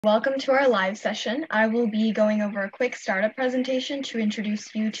Welcome to our live session. I will be going over a quick startup presentation to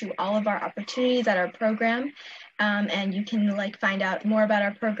introduce you to all of our opportunities at our program. And you can find out more about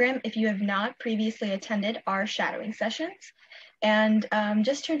our program if you have not previously attended our shadowing sessions. And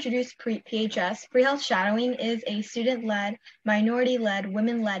just to introduce PHS, Pre-Health Shadowing is a student-led, minority-led,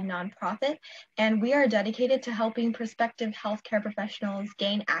 women-led nonprofit, and we are dedicated to helping prospective healthcare professionals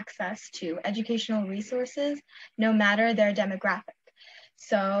gain access to educational resources, no matter their demographic.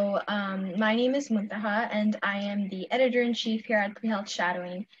 So my name is Muntaha, and I am the editor-in-chief here at Pre-Health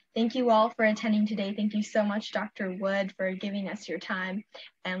Shadowing. Thank you all for attending today. Thank you so much, Dr. Wood, for giving us your time.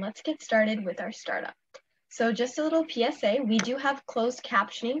 And let's get started with our startup. So just a little PSA, we do have closed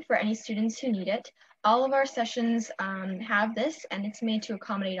captioning for any students who need it. All of our sessions have this, and it's made to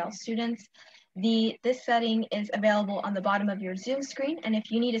accommodate all students. This setting is available on the bottom of your Zoom screen, and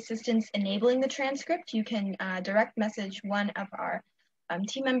if you need assistance enabling the transcript, you can direct message one of our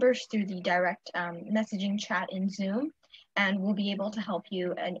team members through the direct messaging chat in Zoom, and we'll be able to help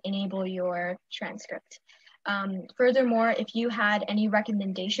you and enable your transcript. Furthermore, if you had any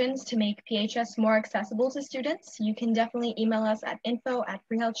recommendations to make PHS more accessible to students, you can definitely email us at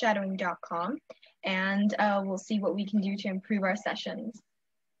info@prehealthshadowing.com, and we'll see what we can do to improve our sessions.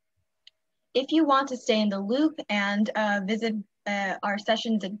 If you want to stay in the loop and visit our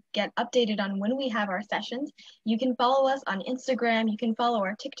sessions and get updated on when we have our sessions, you can follow us on Instagram, you can follow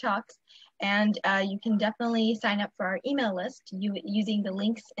our TikToks, and you can definitely sign up for our email list using the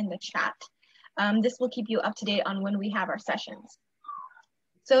links in the chat. This will keep you up to date on when we have our sessions.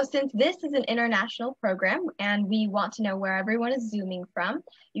 So since this is an international program and we want to know where everyone is Zooming from,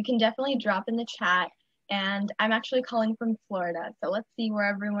 you can definitely drop in the chat. And I'm actually calling from Florida, so let's see where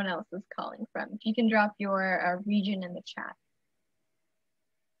everyone else is calling from. If you can drop your region in the chat.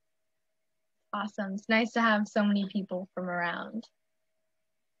 Awesome, it's nice to have so many people from around.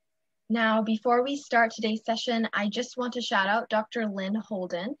 Now, before we start today's session, I just want to shout out Dr. Lynn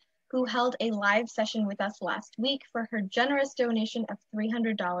Holden, who held a live session with us last week for her generous donation of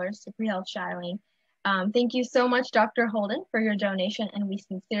 $300 to Pre-Health Shadowing. Thank you so much, Dr. Holden, for your donation, and we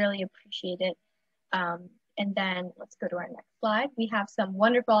sincerely appreciate it. And then let's go to our next slide. We have some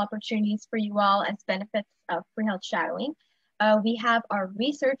wonderful opportunities for you all as benefits of Pre-Health Shadowing. We have our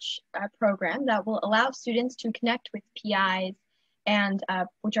research program that will allow students to connect with PIs and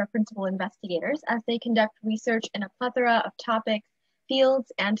which are principal investigators as they conduct research in a plethora of topics,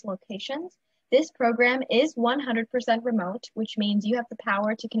 fields, and locations. This program is 100% remote, which means you have the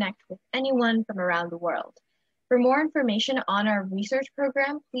power to connect with anyone from around the world. For more information on our research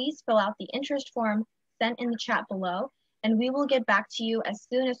program, please fill out the interest form sent in the chat below, and we will get back to you as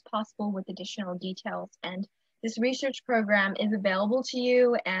soon as possible with additional details. And this research program is available to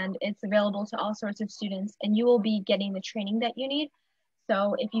you, and it's available to all sorts of students, and you will be getting the training that you need.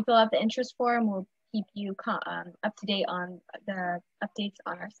 So if you fill out the interest form, we'll keep you up to date on the updates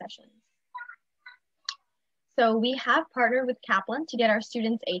on our sessions. So we have partnered with Kaplan to get our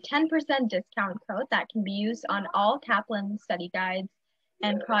students a 10% discount code that can be used on all Kaplan study guides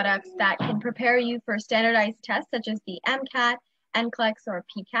and products that can prepare you for standardized tests such as the MCAT, NCLEX, or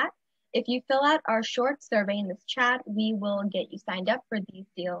PCAT. If you fill out our short survey in this chat, we will get you signed up for these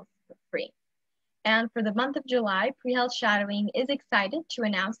deals for free. And for the month of July, Pre-Health Shadowing is excited to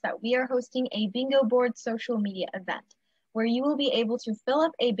announce that we are hosting a bingo board social media event where you will be able to fill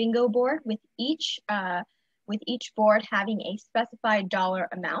up a bingo board with each board having a specified dollar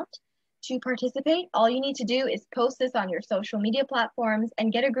amount. To participate, all you need to do is post this on your social media platforms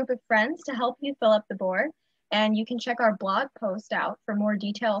and get a group of friends to help you fill up the board. And you can check our blog post out for more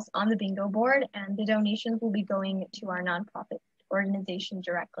details on the bingo board, and the donations will be going to our nonprofit organization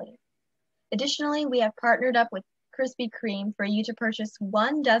directly. Additionally, we have partnered up with Krispy Kreme for you to purchase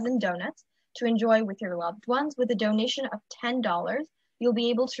 1 dozen donuts to enjoy with your loved ones. With a donation of $10, you'll be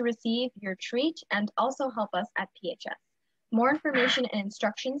able to receive your treat and also help us at PHS. More information and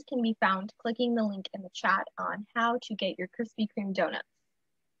instructions can be found clicking the link in the chat on how to get your Krispy Kreme donuts.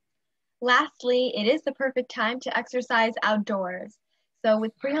 Lastly, it is the perfect time to exercise outdoors. So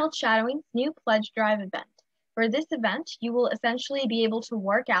with Pre-Health Shadowing's new Pledge Drive event. For this event, you will essentially be able to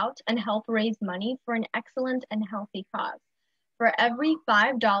work out and help raise money for an excellent and healthy cause. For every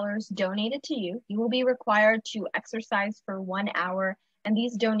 $5 donated to you, you will be required to exercise for 1 hour, and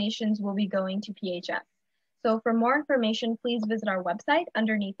these donations will be going to PHS. So for more information, please visit our website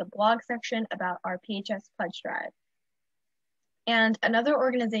underneath the blog section about our PHS Pledge Drive. And another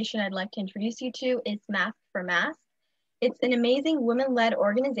organization I'd like to introduce you to is Mask for Masks. It's an amazing women-led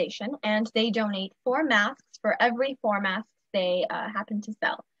organization, and they donate 4 masks for every 4 masks they happen to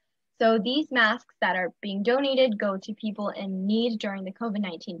sell. So these masks that are being donated go to people in need during the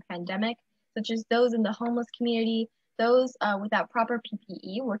COVID-19 pandemic, such as those in the homeless community, those without proper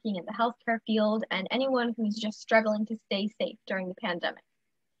PPE working in the healthcare field, and anyone who's just struggling to stay safe during the pandemic.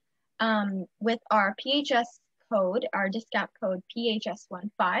 With our PHS code, our discount code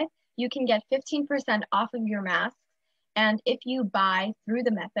PHS15, you can get 15% off of your masks. And if you buy through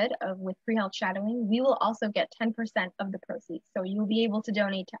the method of with pre-health shadowing, we will also get 10% of the proceeds. So you'll be able to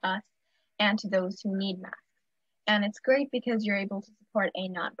donate to us and to those who need masks. And it's great because you're able to support a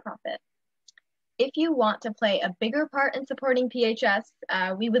nonprofit. If you want to play a bigger part in supporting PHS,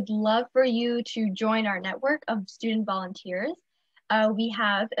 we would love for you to join our network of student volunteers. We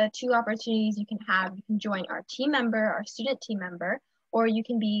have 2 opportunities you can have. You can join our team member, our student team member, or you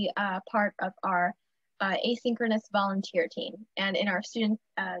can be part of our asynchronous volunteer team. And in our student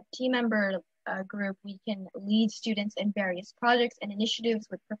team member group, we can lead students in various projects and initiatives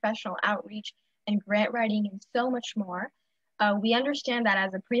with professional outreach and grant writing and so much more. We understand that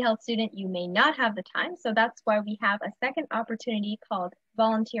as a pre-health student, you may not have the time, so that's why we have a second opportunity called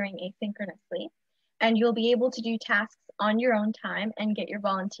volunteering asynchronously, and you'll be able to do tasks on your own time and get your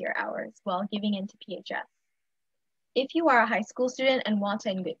volunteer hours while giving into PHS. If you are a high school student and want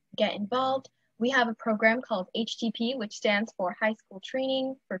to get involved, we have a program called HTP, which stands for High School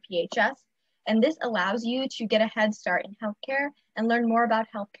Training for PHS, and this allows you to get a head start in healthcare and learn more about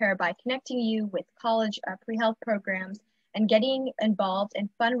healthcare by connecting you with college pre-health programs and getting involved in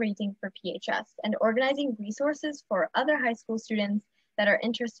fundraising for PHS and organizing resources for other high school students that are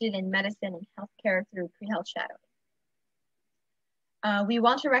interested in medicine and healthcare through pre-health shadowing. We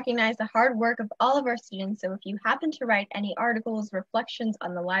want to recognize the hard work of all of our students, so if you happen to write any articles, reflections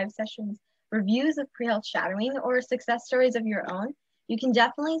on the live sessions, reviews of pre-health shadowing, or success stories of your own, you can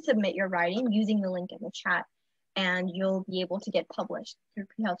definitely submit your writing using the link in the chat, and you'll be able to get published through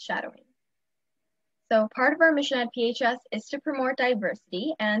pre-health shadowing. So part of our mission at PHS is to promote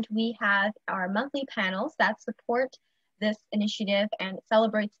diversity, and we have our monthly panels that support this initiative and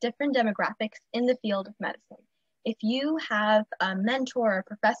celebrates different demographics in the field of medicine. If you have a mentor, a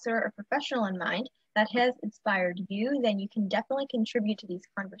professor, or professional in mind that has inspired you, then you can definitely contribute to these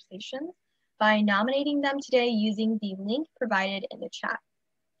conversations by nominating them today using the link provided in the chat.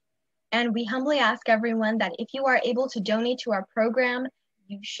 And we humbly ask everyone that if you are able to donate to our program,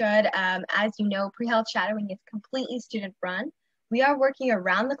 you should. As you know, pre-health shadowing is completely student run. We are working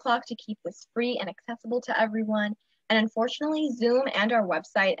around the clock to keep this free and accessible to everyone. And unfortunately, Zoom and our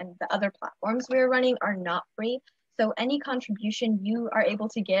website and the other platforms we are running are not free. So any contribution you are able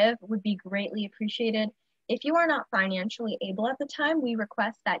to give would be greatly appreciated. If you are not financially able at the time, we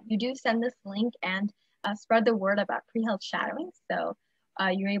request that you do send this link and spread the word about pre-health shadowing so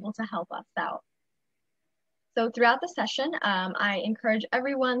you're able to help us out. So throughout the session, I encourage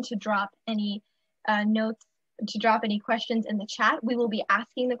everyone to drop any notes, to drop any questions in the chat. We will be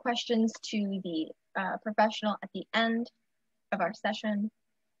asking the questions to the professional at the end of our session.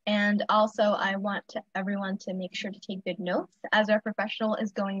 And also I want everyone to make sure to take good notes as our professional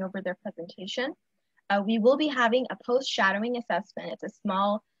is going over their presentation. We will be having a post-shadowing assessment. It's a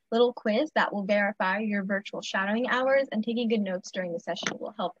small little quiz that will verify your virtual shadowing hours, and taking good notes during the session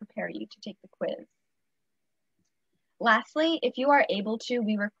will help prepare you to take the quiz. Lastly, if you are able to,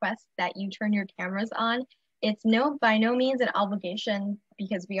 we request that you turn your cameras on. It's by no means an obligation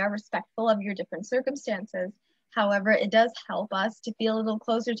because we are respectful of your different circumstances. However, it does help us to feel a little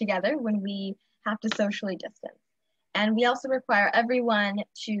closer together when we have to socially distance. And we also require everyone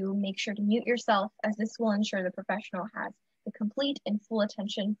to make sure to mute yourself, as this will ensure the professional has the complete and full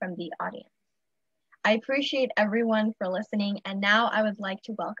attention from the audience. I appreciate everyone for listening, and now I would like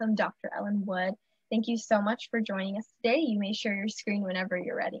to welcome Dr. Ellen Wood. Thank you so much for joining us today. You may share your screen whenever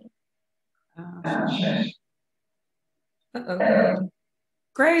you're ready.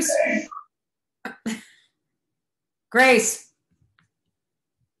 Grace. Grace.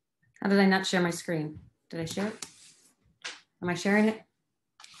 How did I not share my screen? Did I share it? Am I sharing it?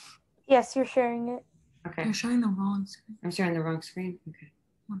 Yes, you're sharing it. Okay. You're sharing the wrong screen. I'm sharing the wrong screen? Okay.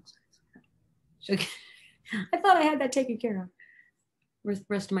 I thought I had that taken care of. Where's the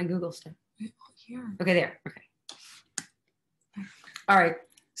rest of my Google stuff? Here. Okay, there. Okay. All right.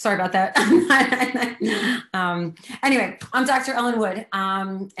 Sorry about that. Anyway, I'm Dr. Ellen Wood,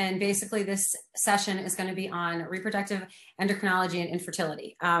 and basically this session is going to be on reproductive endocrinology and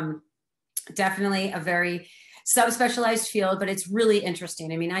infertility. Definitely a very subspecialized field, but it's really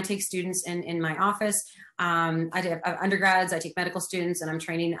interesting. I mean, I take students in my office. I do undergrads, I take medical students, and I'm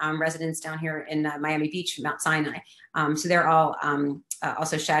training residents down here in Miami Beach, Mount Sinai. So they're all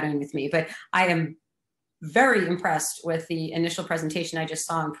also shadowing with me, but I am very impressed with the initial presentation I just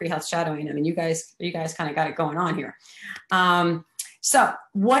saw in pre-health shadowing. I mean, you guys kind of got it going on here. So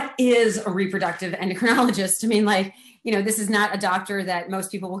what is a reproductive endocrinologist? I mean, like, you know, this is not a doctor that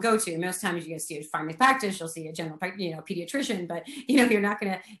most people will go to. Most times you see a family practice, you'll see a general, you know, pediatrician, but you know, you're not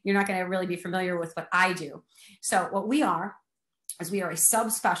gonna really be familiar with what I do. So what we are is we are a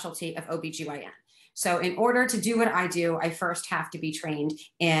subspecialty of OBGYN. So in order to do what I do, I first have to be trained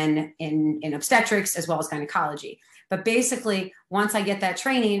in obstetrics as well as gynecology. But basically, once I get that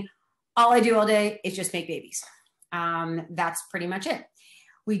training, all I do all day is just make babies. That's pretty much it.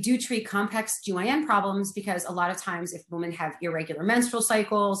 We do treat complex GYN problems because a lot of times if women have irregular menstrual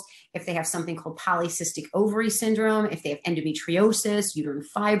cycles, if they have something called polycystic ovary syndrome, if they have endometriosis, uterine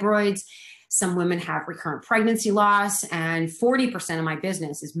fibroids, some women have recurrent pregnancy loss, and 40% of my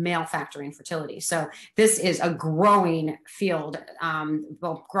business is male factor infertility. So this is a growing field,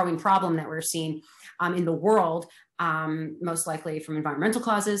 growing problem that we're seeing in the world, most likely from environmental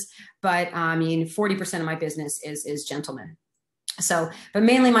causes. But I mean, 40% of my business is gentlemen. So, but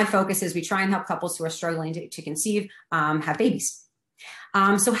mainly my focus is we try and help couples who are struggling to conceive, have babies.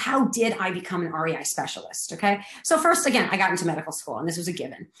 So how did I become an REI specialist? Okay. So first, again, I got into medical school and this was a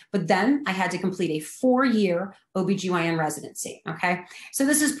given, but then I had to complete a 4-year OBGYN residency. Okay. So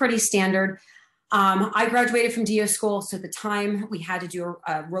this is pretty standard. I graduated from DO school. So at the time we had to do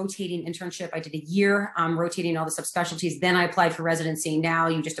a rotating internship. I did a year rotating all the subspecialties. Then I applied for residency. Now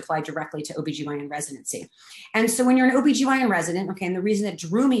you just apply directly to OBGYN residency. And so when you're an OBGYN resident, okay, and the reason that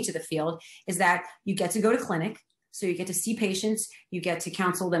drew me to the field is that you get to go to clinic. So you get to see patients, you get to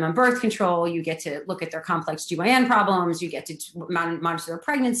counsel them on birth control, you get to look at their complex GYN problems, you get to monitor their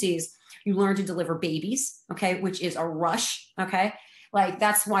pregnancies, you learn to deliver babies, okay, which is a rush, okay? Like,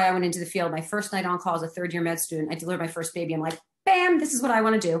 that's why I went into the field. My first night on call as a third-year med student, I delivered my first baby. I'm like, bam, this is what I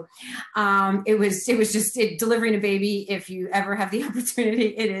want to do. It was just delivering a baby. If you ever have the opportunity,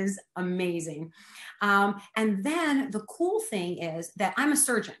 it is amazing. And then the cool thing is that I'm a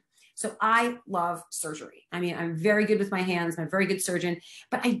surgeon. So I love surgery. I mean, I'm very good with my hands. I'm a very good surgeon,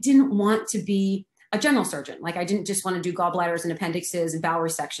 but I didn't want to be a general surgeon. Like, I didn't just want to do gallbladders and appendixes and bowel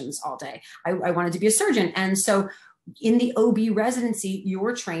resections all day. I wanted to be a surgeon. And so in the OB residency, you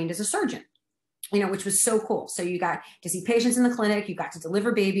were trained as a surgeon, you know, which was so cool. So you got to see patients in the clinic, you got to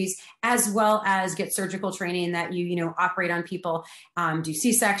deliver babies, as well as get surgical training that you know, operate on people, do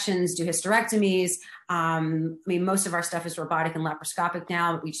C-sections, do hysterectomies. I mean, most of our stuff is robotic and laparoscopic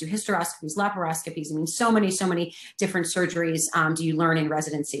now. We do hysteroscopies, laparoscopies. I mean, so many different surgeries do you learn in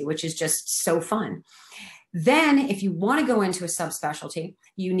residency, which is just so fun. Then if you want to go into a subspecialty,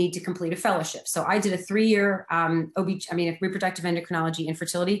 you need to complete a fellowship. So I did a 3-year reproductive endocrinology and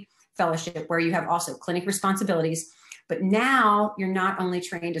fertility fellowship where you have also clinic responsibilities, but now you're not only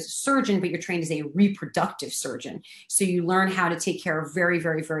trained as a surgeon, but you're trained as a reproductive surgeon. So you learn how to take care of very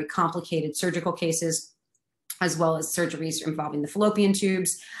complicated surgical cases, as well as surgeries involving the fallopian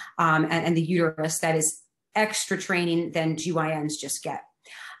tubes and the uterus. That is extra training than GYNs just get.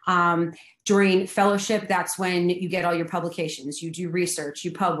 During fellowship, that's when you get all your publications, you do research,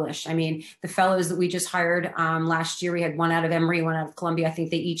 you publish. I mean, the fellows that we just hired last year, we had one out of Emory, one out of Columbia. I think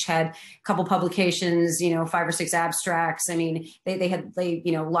they each had a couple publications, you know, 5 or 6 abstracts. I mean, they had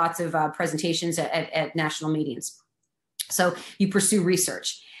you know, lots of presentations at national meetings. So you pursue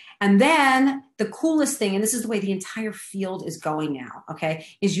research. And then the coolest thing, and this is the way the entire field is going now, okay,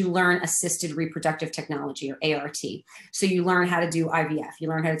 is you learn assisted reproductive technology, or ART. So you learn how to do IVF, you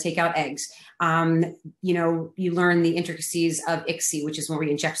learn how to take out eggs. You know, you learn the intricacies of ICSI, which is when we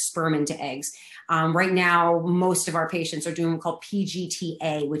inject sperm into eggs. Right now, most of our patients are doing what's called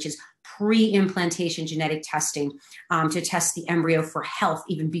PGTA, which is pre-implantation genetic testing to test the embryo for health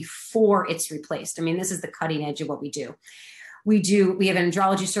even before it's replaced. I mean, this is the cutting edge of what we do. We have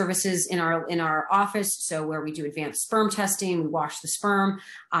andrology services in our office. So where we do advanced sperm testing, we wash the sperm,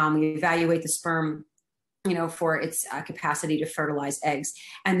 we evaluate the sperm, you know, for its capacity to fertilize eggs.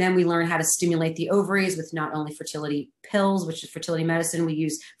 And then we learn how to stimulate the ovaries with not only fertility pills, which is fertility medicine, we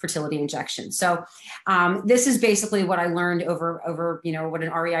use fertility injections. So this is basically what I learned over, you know, what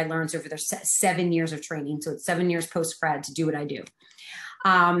an REI learns over their 7 years of training. So it's 7 years post-grad to do what I do.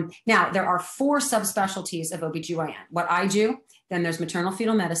 Now, there are 4 subspecialties of OBGYN. What I do, then there's maternal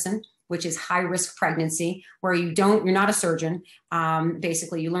fetal medicine, which is high risk pregnancy, where you're not a surgeon.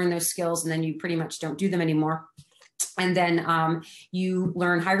 Basically, you learn those skills and then you pretty much don't do them anymore. And then you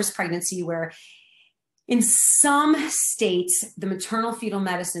learn high risk pregnancy, where in some states, the maternal fetal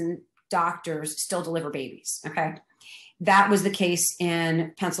medicine doctors still deliver babies, okay? That was the case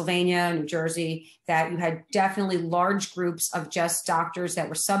in Pennsylvania, New Jersey, that you had definitely large groups of just doctors that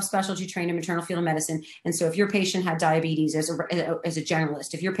were subspecialty trained in maternal fetal medicine. And so if your patient had diabetes as a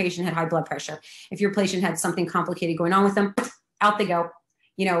generalist, if your patient had high blood pressure, if your patient had something complicated going on with them, out they go.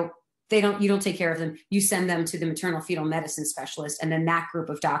 You know, you don't take care of them. You send them to the maternal fetal medicine specialist. And then that group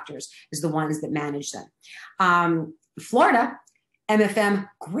of doctors is the ones that manage them. Florida, MFM,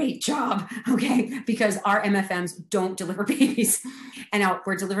 great job, okay? Because our MFMs don't deliver babies. And now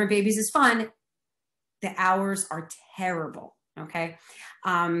where delivering babies is fun, the hours are terrible, okay?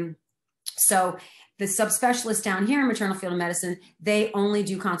 So the subspecialists down here in maternal fetal medicine, they only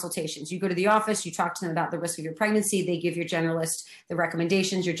do consultations. You go to the office, you talk to them about the risk of your pregnancy, they give your generalist the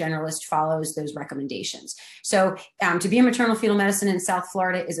recommendations, your generalist follows those recommendations. So to be in maternal fetal medicine in South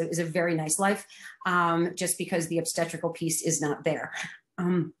Florida is a very nice life, just because the obstetrical piece is not there.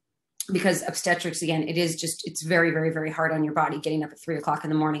 Because obstetrics, again, it's very, very, very hard on your body getting up at 3 o'clock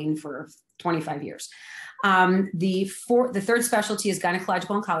in the morning for 25 years. The third specialty is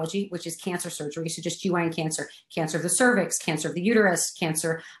gynecological oncology, which is cancer surgery. So just GYN cancer, cancer of the cervix, cancer of the uterus,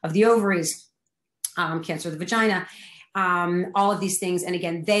 cancer of the ovaries, cancer of the vagina, all of these things. And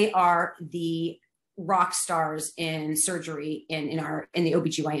again, they are the rock stars in surgery in the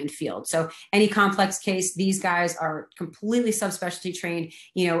OBGYN field. So any complex case, these guys are completely subspecialty trained.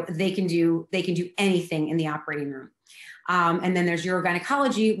 You know, they can do anything in the operating room. And then there's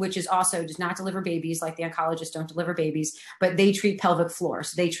urogynecology, which is also does not deliver babies, like the oncologists don't deliver babies, but they treat pelvic floor.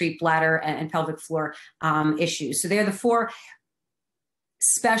 So they treat bladder and pelvic floor issues. So they're the 4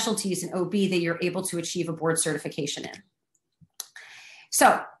 specialties in OB that you're able to achieve a board certification in.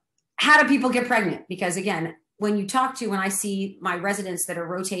 So how do people get pregnant? Because again, when I see my residents that are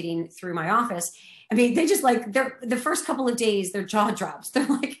rotating through my office, I mean, they just the first couple of days, their jaw drops. They're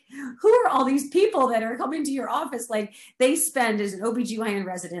like, who are all these people that are coming to your office? Like they spend, as an OBGYN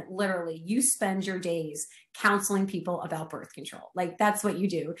resident, literally, you spend your days counseling people about birth control. Like that's what you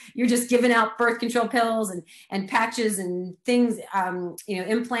do. You're just giving out birth control pills and patches and things,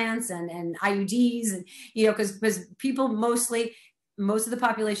 implants and IUDs, and, because people most of the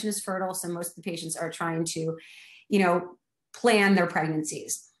population is fertile. So most of the patients are trying to, plan their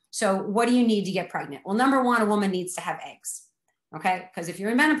pregnancies. So what do you need to get pregnant? Well, number one, a woman needs to have eggs. Okay. Because if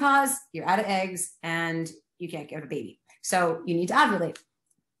you're in menopause, you're out of eggs and you can't get a baby. So you need to ovulate.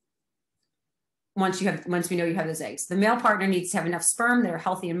 Once we know you have those eggs, the male partner needs to have enough sperm that are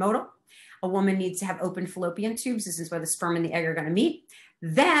healthy and motile. A woman needs to have open fallopian tubes. This is where the sperm and the egg are going to meet.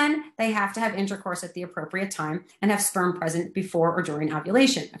 Then they have to have intercourse at the appropriate time and have sperm present before or during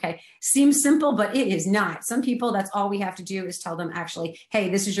ovulation. Okay. Seems simple, but it is not. Some people, that's all we have to do is tell them actually, hey,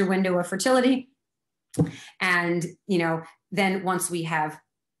 this is your window of fertility. And, then once we have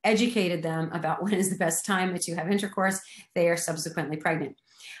educated them about when is the best time to have intercourse, they are subsequently pregnant.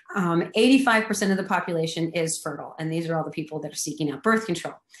 85% of the population is fertile, and these are all the people that are seeking out birth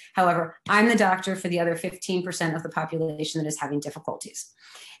control. However, I'm the doctor for the other 15% of the population that is having difficulties.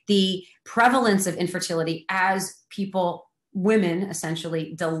 The prevalence of infertility as women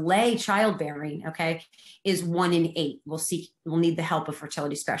essentially delay childbearing, okay, is 1 in 8 will need the help of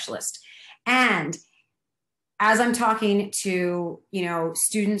fertility specialist. And as I'm talking to,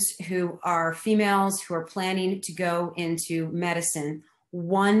 students who are females who are planning to go into medicine,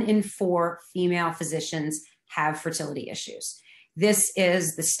 1 in 4 female physicians have fertility issues. This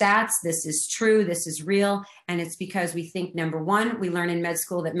is the stats. This is true. This is real. And it's because we think, number one, we learn in med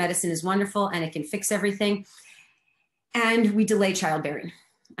school that medicine is wonderful and it can fix everything. And we delay childbearing.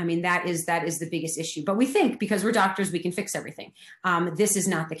 I mean, that is the biggest issue. But we think because we're doctors, we can fix everything. This is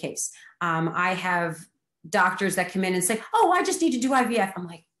not the case. I have doctors that come in and say, oh, I just need to do IVF. I'm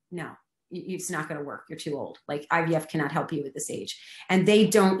like, no. It's not going to work. You're too old. Like IVF cannot help you at this age. And they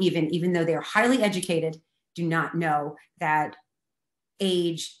don't even though they are highly educated, do not know that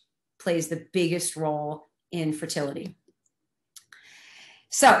age plays the biggest role in fertility.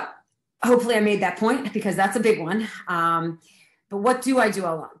 So hopefully I made that point because that's a big one. But what do I do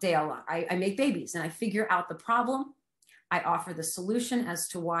all day long? I make babies and I figure out the problem. I offer the solution as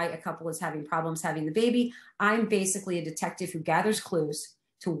to why a couple is having problems having the baby. I'm basically a detective who gathers clues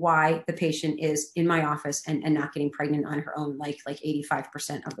to why the patient is in my office and not getting pregnant on her own, like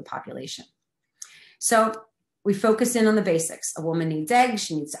 85% of the population. So we focus in on the basics. A woman needs eggs,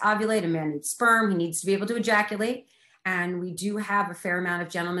 she needs to ovulate, a man needs sperm, he needs to be able to ejaculate. And we do have a fair amount of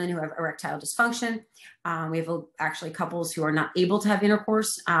gentlemen who have erectile dysfunction. We have actually couples who are not able to have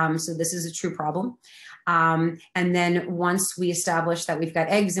intercourse. So this is a true problem. And then once we establish that we've got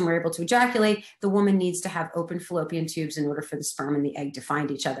eggs and we're able to ejaculate, the woman needs to have open fallopian tubes in order for the sperm and the egg to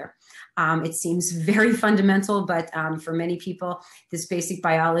find each other. It seems very fundamental, but for many people, this basic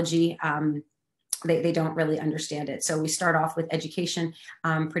biology, they don't really understand it. So we start off with education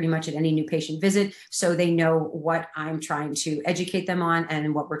pretty much at any new patient visit, so they know what I'm trying to educate them on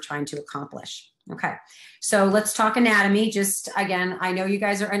and what we're trying to accomplish. Okay, so let's talk anatomy. Just again, I know you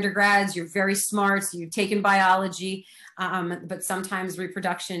guys are undergrads, you're very smart, so you've taken biology, but sometimes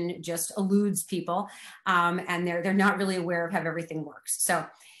reproduction just eludes people, and they're not really aware of how everything works. So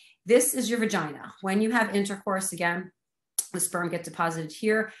this is your vagina. When you have intercourse, again, the sperm get deposited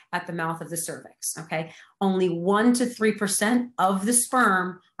here at the mouth of the cervix, okay? Only 1 to 3% of the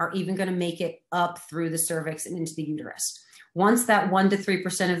sperm are even gonna make it up through the cervix and into the uterus. Once that 1 to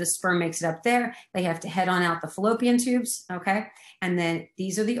 3% of the sperm makes it up there, they have to head on out the fallopian tubes, okay? And then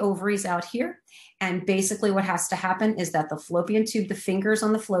these are the ovaries out here. And basically what has to happen is that the fallopian tube, the fingers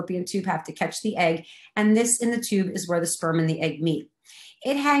on the fallopian tube have to catch the egg, and this in the tube is where the sperm and the egg meet.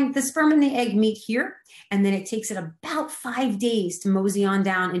 The sperm and the egg meet here, and then it takes it about 5 days to mosey on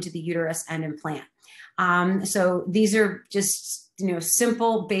down into the uterus and implant. So these are just,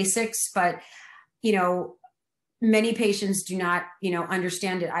 simple basics, but, many patients do not,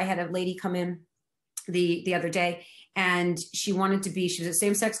 understand it. I had a lady come in the other day, and she was a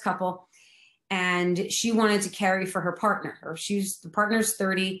same-sex couple, and she wanted to carry for her partner. The partner's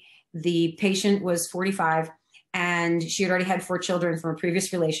 30, the patient was 45, and she had already had 4 children from a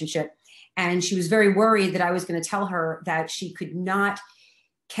previous relationship. And she was very worried that I was going to tell her that she could not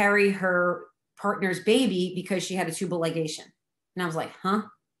carry her partner's baby because she had a tubal ligation. And I was like, huh?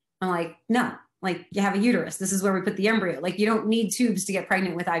 I'm like, no, like you have a uterus. This is where we put the embryo. Like you don't need tubes to get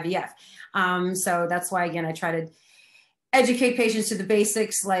pregnant with IVF. So that's why, again, I try to educate patients to the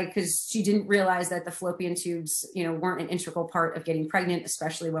basics, because she didn't realize that the fallopian tubes, weren't an integral part of getting pregnant,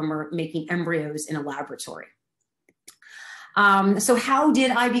 especially when we're making embryos in a laboratory. So how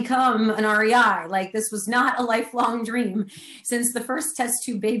did I become an REI? This was not a lifelong dream, since the first test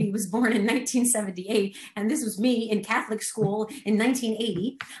tube baby was born in 1978, and this was me in Catholic school in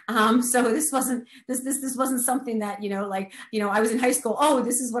 1980. So this wasn't something that, I was in high school, oh,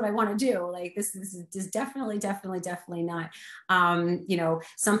 this is what I want to do. This is definitely not,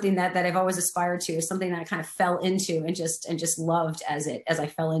 something that I've always aspired to, is something that I kind of fell into and just loved as I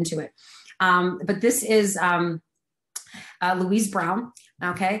fell into it. But this is, Louise Brown,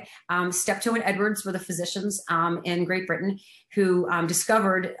 okay? Steptoe and Edwards were the physicians in Great Britain who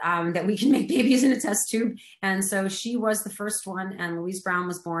discovered that we can make babies in a test tube. And so she was the first one, and Louise Brown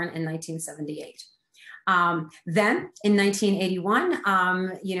was born in 1978. Then in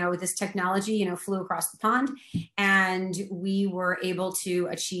 1981, this technology, flew across the pond, and we were able to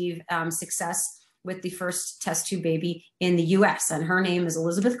achieve success with the first test tube baby in the US. And her name is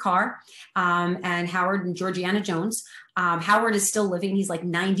Elizabeth Carr, and Howard and Georgiana Jones. Howard is still living. He's like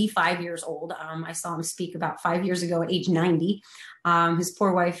 95 years old. I saw him speak about 5 years ago at age 90. His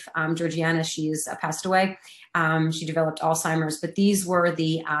poor wife, Georgiana, she's passed away. She developed Alzheimer's, but these were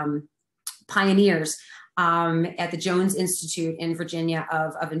the pioneers at the Jones Institute in Virginia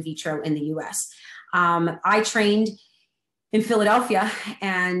of in vitro in the US. I trained in Philadelphia,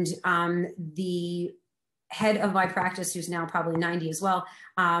 and the head of my practice, who's now probably 90 as well,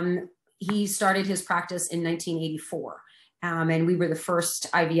 he started his practice in 1984. And we were the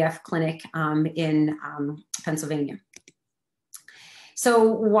first IVF clinic in Pennsylvania. So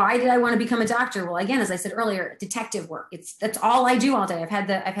why did I want to become a doctor? Well, again, as I said earlier, detective work. That's all I do all day. I've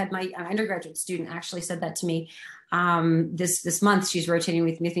had my undergraduate student actually said that to me this month. She's rotating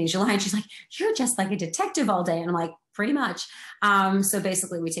with me in July, and she's like, "You're just like a detective all day." And I'm like, pretty much. So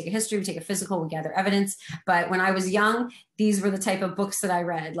basically we take a history, we take a physical, we gather evidence. But when I was young, these were the type of books that I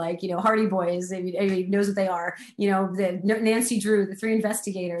read, Hardy Boys, everybody knows what they are, the Nancy Drew, the Three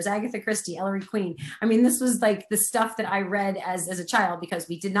Investigators, Agatha Christie, Ellery Queen. I mean, this was like the stuff that I read as a child, because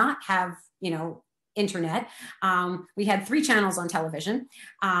we did not have, internet. We had 3 channels on television.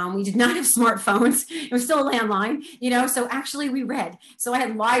 We did not have smartphones. It was still a landline, so actually we read. So I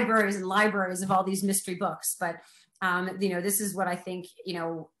had libraries and libraries of all these mystery books. But this is what I think,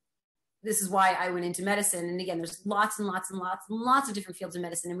 this is why I went into medicine. And again, there's lots and lots and lots and lots of different fields of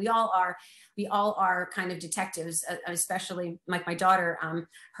medicine. And we all are kind of detectives, especially like my daughter,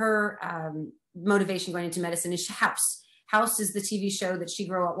 her motivation going into medicine is House. House is the TV show that she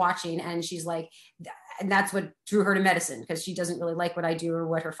grew up watching. And she's like, and that's what drew her to medicine, because she doesn't really like what I do or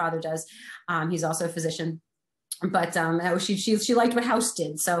what her father does. He's also a physician. But she liked what House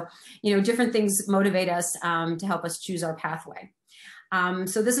did. So, different things motivate us to help us choose our pathway.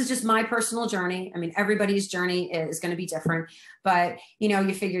 So this is just my personal journey. I mean, everybody's journey is going to be different, but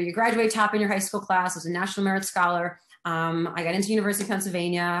you figure you graduate top in your high school class, was a National Merit Scholar. I got into University of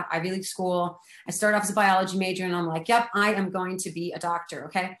Pennsylvania, Ivy League school. I started off as a biology major and I'm like, yep, I am going to be a doctor.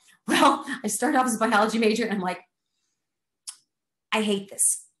 Okay. Well, I started off as a biology major and I'm like, I hate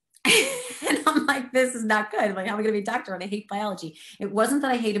this. And I'm like, this is not good. Like, how am I going to be a doctor when I hate biology? It wasn't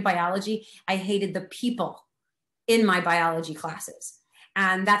that I hated biology. I hated the people in my biology classes.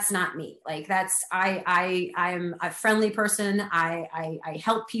 And that's not me. Like I'm a friendly person. I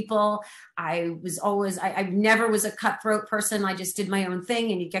help people. I never was a cutthroat person. I just did my own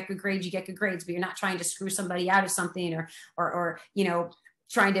thing, and you get good grades, but you're not trying to screw somebody out of something or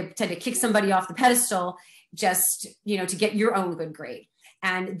trying to kick somebody off the pedestal just, to get your own good grade.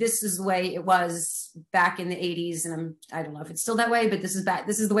 And this is the way it was back in the 80s. And I don't know if it's still that way, but this is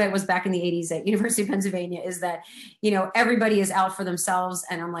the way it was back in the 80s at University of Pennsylvania, is that, everybody is out for themselves.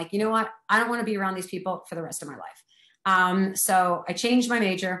 And I'm like, you know what? I don't want to be around these people for the rest of my life. So I changed my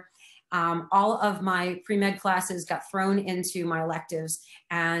major. All of my pre-med classes got thrown into my electives,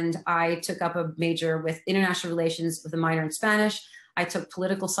 and I took up a major with international relations with a minor in Spanish. I took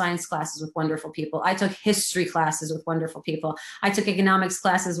political science classes with wonderful people. I took history classes with wonderful people. I took economics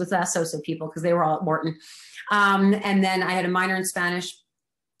classes with so people, because they were all at Wharton. And then I had a minor in Spanish.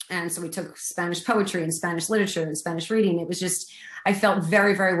 And so we took Spanish poetry and Spanish literature and Spanish reading. It was just, I felt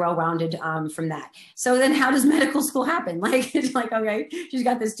very, very well-rounded from that. So then how does medical school happen? It's like, okay, she's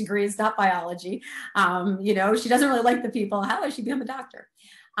got this degree. It's not biology. She doesn't really like the people. How does she become a doctor?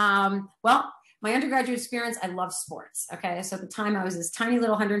 Well, my undergraduate experience, I love sports. Okay. So at the time I was this tiny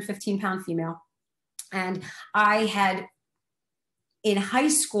little 115-pound female. And I had, in high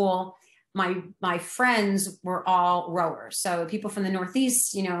school, my friends were all rowers. So people from the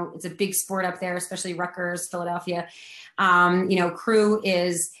Northeast, it's a big sport up there, especially Rutgers, Philadelphia. Crew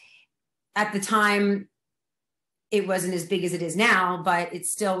is, at the time, it wasn't as big as it is now, but it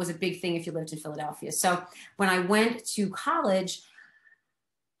still was a big thing if you lived in Philadelphia. So when I went to college,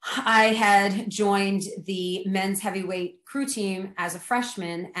 I had joined the men's heavyweight crew team as a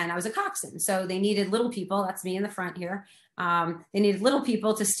freshman, and I was a coxswain. So they needed little people. That's me in the front here. They needed little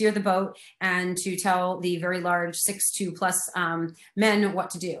people to steer the boat and to tell the very large 6'2+ men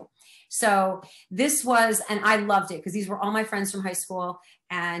what to do. So this was, and I loved it because these were all my friends from high school,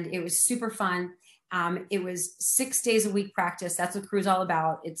 and it was super fun. It was 6 days a week practice. That's what crew's all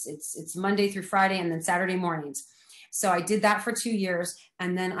about. It's Monday through Friday and then Saturday mornings. So I did that for 2 years,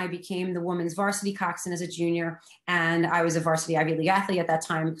 and then I became the women's varsity coxswain as a junior, and I was a varsity Ivy League athlete at that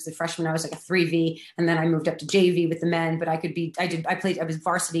time, because the freshman I was like a 3V, and then I moved up to JV with the men, but I was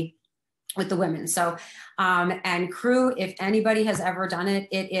varsity with the women. So, and crew, if anybody has ever done it,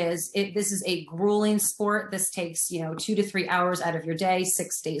 this is a grueling sport. This takes, 2 to 3 hours out of your day,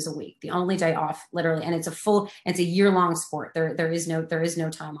 6 days a week, the only day off, literally. And it's a year-long sport. There is no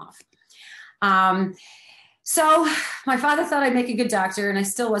time off. So my father thought I'd make a good doctor, and I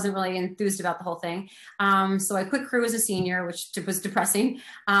still wasn't really enthused about the whole thing. So I quit crew as a senior, which was depressing,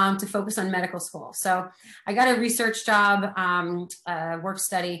 to focus on medical school. So I got a research job, work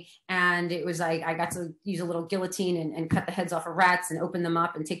study, and it was like I got to use a little guillotine and cut the heads off of rats and open them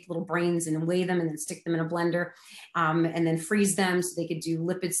up and take the little brains and weigh them and then stick them in a blender, and then freeze them so they could do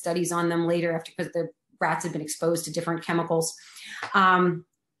lipid studies on them later, because the rats had been exposed to different chemicals.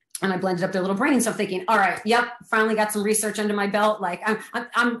 And I blended up their little brains. So I'm thinking, all right, yep, finally got some research under my belt. Like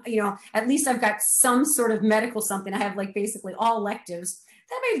I'm at least I've got some sort of medical something. I have like basically all electives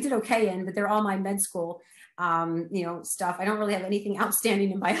that I did okay in, but they're all my med school, stuff. I don't really have anything outstanding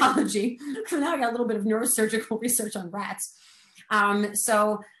in biology. For now, I got a little bit of neurosurgical research on rats.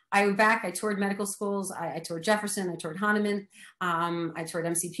 So I went back, I toured medical schools. I toured Jefferson, I toured Hahnemann, I toured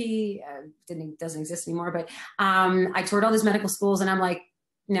MCP, doesn't exist anymore, but I toured all these medical schools, and I'm like,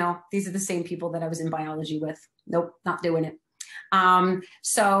 no, these are the same people that I was in biology with. Nope, not doing it.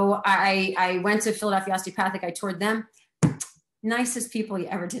 So I went to Philadelphia Osteopathic. I toured them. Nicest people you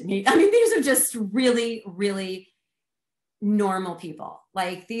ever did meet. I mean, these are just really, really normal people.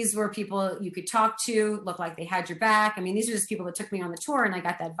 Like, these were people you could talk to, look like they had your back. I mean, these are just people that took me on the tour, and I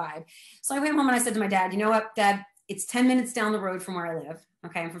got that vibe. So I went home and I said to my dad, you know what, Dad, it's 10 minutes down the road from where I live.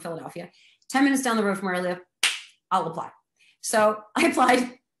 Okay, I'm from Philadelphia. 10 minutes down the road from where I live, I'll apply. So I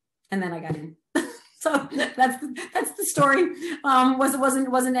applied, and then I got in. So that's the story.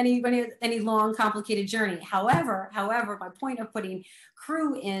 Wasn't any long, complicated journey. However, my point of putting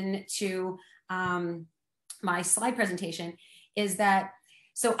crew into my slide presentation is that,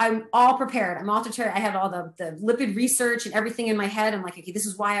 so I'm all prepared. I'm all prepared. I had all the lipid research and everything in my head. I'm like, okay, this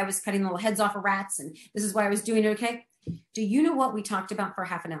is why I was cutting the little heads off of rats, and this is why I was doing it. Okay. Do you know what we talked about for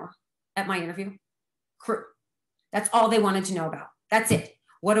half an hour at my interview? Crew. That's all they wanted to know about. That's it.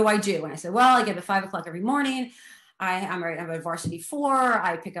 What do I do? And I said, well, I get up at 5 o'clock every morning. I'm a varsity 4.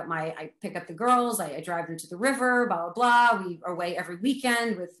 I pick up the girls. I drive them to the river, blah, blah, blah. We are away every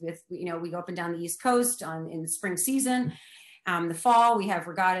weekend with, we go up and down the East Coast in the spring season. The fall, we have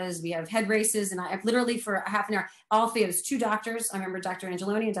regattas, we have head races, and I've literally for a half an hour, all three, there's 2 doctors. I remember Dr.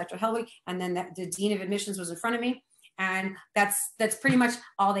 Angeloni and Dr. Helwig, and then the Dean of Admissions was in front of me. And that's pretty much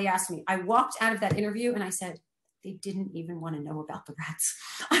all they asked me. I walked out of that interview and I said, they didn't even want to know about the rats.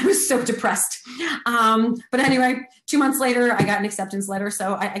 I was so depressed. But anyway, 2 months later, I got an acceptance letter.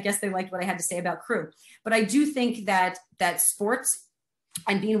 So I guess they liked what I had to say about crew. But I do think that sports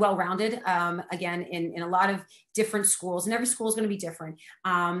and being well-rounded, again, in a lot of different schools, and every school is going to be different.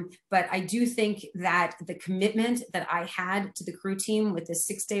 But I do think that the commitment that I had to the crew team with this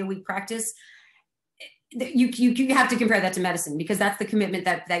 6-day-a-week practice, you have to compare that to medicine, because that's the commitment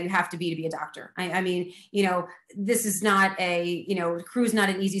that you have to be a doctor. I mean, this is not crew is not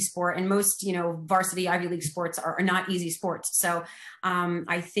an easy sport, and most, varsity Ivy League sports are not easy sports. So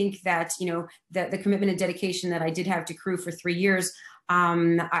I think that, the commitment and dedication that I did have to crew for 3 years,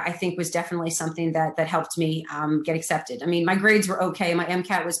 I think was definitely something that helped me get accepted. I mean, my grades were okay. My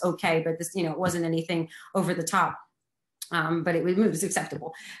MCAT was okay, but this, it wasn't anything over the top. But it was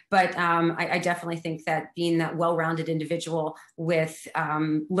acceptable. But I definitely think that being that well-rounded individual with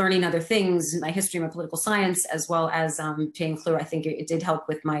learning other things, my history, my political science, as well as paying CLU, I think it did help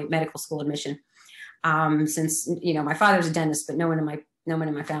with my medical school admission. Since my father's a dentist, but no one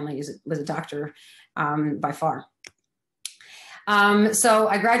in my family was a doctor by far. So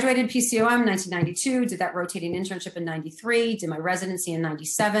I graduated PCOM in 1992, did that rotating internship in 93, did my residency in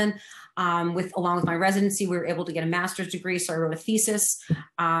 97. Along with my residency, we were able to get a master's degree. So I wrote a thesis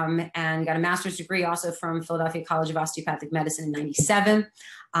and got a master's degree also from Philadelphia College of Osteopathic Medicine in 97.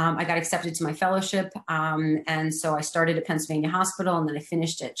 I got accepted to my fellowship. And so I started at Pennsylvania Hospital, and then I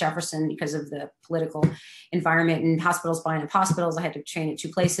finished at Jefferson because of the political environment and hospitals buying up hospitals. I had to train at 2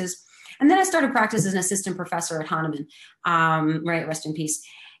 places. And then I started practice as an assistant professor at Hahnemann, right, rest in peace.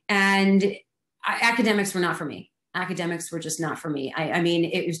 And academics were not for me. Academics were just not for me. I mean,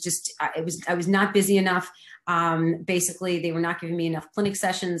 it was just, I was not busy enough. Basically, they were not giving me enough clinic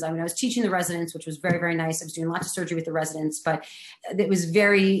sessions. I mean, I was teaching the residents, which was very, very nice. I was doing lots of surgery with the residents, but it was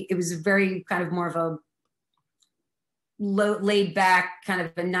very kind of more of a laid back kind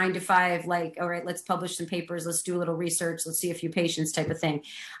of a 9-to-5, like, all right, let's publish some papers, let's do a little research, let's see a few patients type of thing.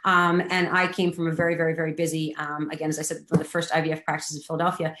 And I came from a very, very, very busy, again, as I said, the first IVF practice in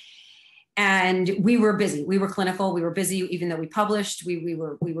Philadelphia. And we were busy. We were clinical. We were busy, even though we published. We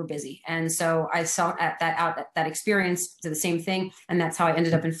were busy. And so I saw that experience to the same thing, and that's how I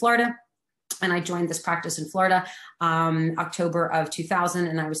ended up in Florida. And I joined this practice in Florida, October of 2000,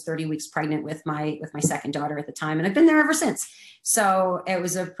 and I was 30 weeks pregnant with my second daughter at the time, and I've been there ever since. So it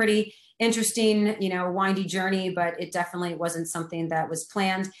was a pretty interesting, windy journey, but it definitely wasn't something that was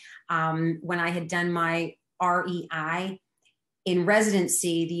planned. When I had done my REI in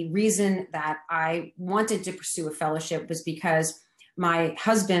residency, the reason that I wanted to pursue a fellowship was because my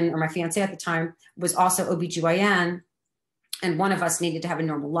husband, or my fiance at the time, was also OBGYN, and one of us needed to have a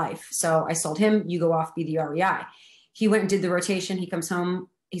normal life. So I told him, you go off, be the REI. He went and did the rotation. He comes home.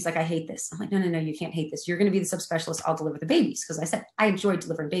 He's like, I hate this. I'm like, no, you can't hate this. You're going to be the subspecialist. I'll deliver the babies. Because I said, I enjoyed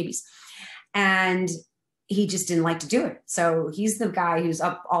delivering babies. And he just didn't like to do it. So he's the guy who's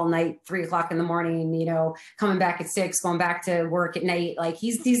up all night, 3 o'clock in the morning, coming back at 6, going back to work at night. Like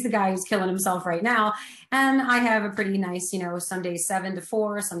he's the guy who's killing himself right now. And I have a pretty nice, some days 7 to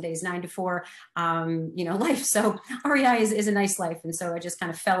 4, some days 9 to 4, life. So REI is a nice life. And so I just kind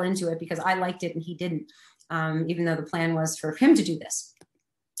of fell into it because I liked it and he didn't, even though the plan was for him to do this.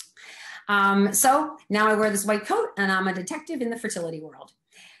 So now I wear this white coat and I'm a detective in the fertility world.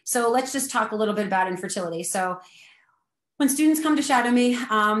 So let's just talk a little bit about infertility. So when students come to shadow me,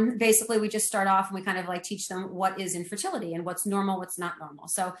 basically we just start off and we kind of like teach them what is infertility and what's normal, what's not normal.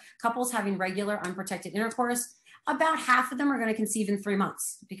 So couples having regular unprotected intercourse, about half of them are going to conceive in 3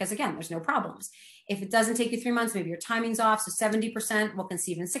 months because again, there's no problems. If it doesn't take you 3 months, maybe your timing's off. So 70% will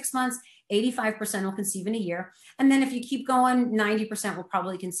conceive in 6 months, 85% will conceive in a year. And then if you keep going, 90% will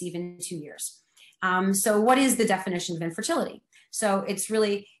probably conceive in 2 years. So what is the definition of infertility? So it's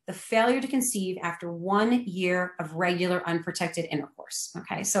really the failure to conceive after 1 year of regular unprotected intercourse.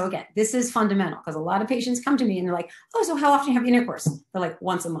 Okay, so again, this is fundamental because a lot of patients come to me and they're like, oh, so how often do you have intercourse? They're like,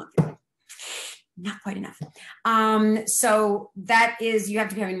 once a month. You're like, not quite enough. So that is, you have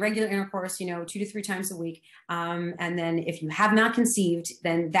to be having regular intercourse, 2 to 3 times a week. And then if you have not conceived,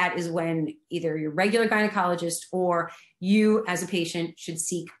 then that is when either your regular gynecologist or you as a patient should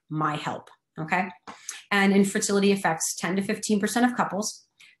seek my help. Okay. And infertility affects 10 to 15% of couples.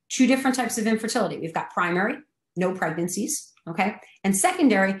 2 different types of infertility. We've got primary no pregnancies, okay? And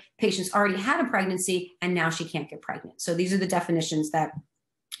secondary, patients already had a pregnancy and now she can't get pregnant. So these are the definitions that,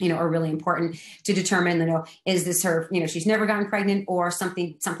 you know, are really important to determine, you know, is this her, you know, she's never gotten pregnant, or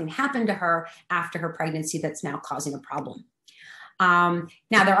something happened to her after her pregnancy that's now causing a problem. Now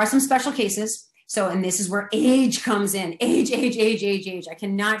there are some special cases. So, and this is where age comes in, age. I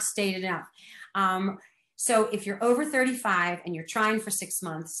cannot state it enough. So if you're over 35 and you're trying for 6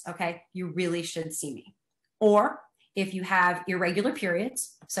 months, okay, you really should see me. Or if you have irregular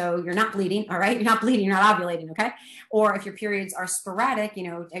periods, so you're not bleeding, all right, you're not bleeding, you're not ovulating, okay? Or if your periods are sporadic, you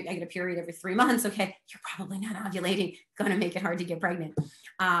know, I get a period every 3 months, okay, you're probably not ovulating, gonna make it hard to get pregnant.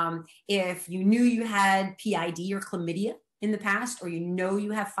 If you knew you had PID or chlamydia in the past, or you know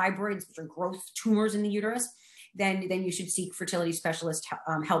you have fibroids, which are growth tumors in the uterus, then you should seek fertility specialist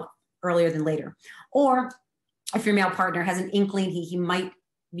help earlier than later. Or if your male partner has an inkling he might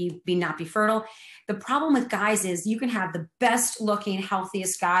not be fertile. The problem with guys is you can have the best looking,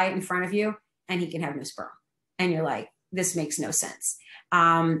 healthiest guy in front of you and he can have no sperm. And you're like, this makes no sense.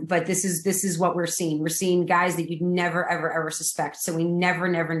 But this is what we're seeing. We're seeing guys that you'd never, ever suspect. So we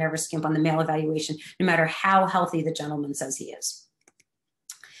never skimp on the male evaluation, no matter how healthy the gentleman says he is.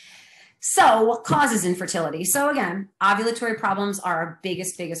 So what causes infertility? So again, ovulatory problems are our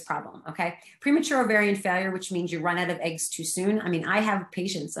biggest problem, okay? Premature ovarian failure, which means you run out of eggs too soon. I mean, I have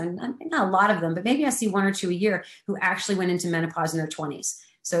patients, and not a lot of them, but maybe I see 1 or 2 a year who actually went into menopause in their 20s.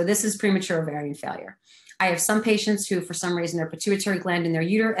 So this is premature ovarian failure. I have some patients who, for some reason, their pituitary gland in their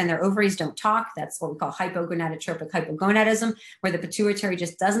uterus and their ovaries don't talk. That's what we call hypogonadotropic hypogonadism, where the pituitary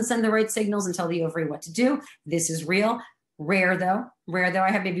just doesn't send the right signals and tell the ovary what to do. This is real. Rare though.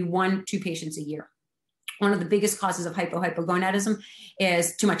 I have maybe 1, 2 patients a year. One of the biggest causes of hypogonadism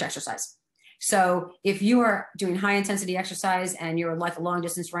is too much exercise. So if you are doing high intensity exercise and you're like a long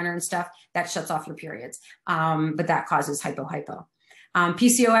distance runner and stuff, that shuts off your periods. But that causes hypo.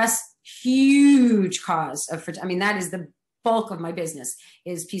 PCOS, huge cause of, I mean, that is the bulk of my business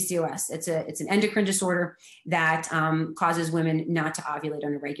is PCOS. It's an endocrine disorder that causes women not to ovulate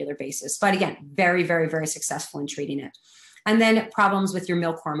on a regular basis. But again, very successful in treating it. And then problems with your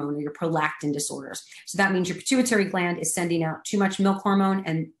milk hormone or your prolactin disorders. So that means your pituitary gland is sending out too much milk hormone,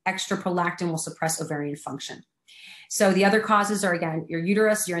 and extra prolactin will suppress ovarian function. So the other causes are, again, your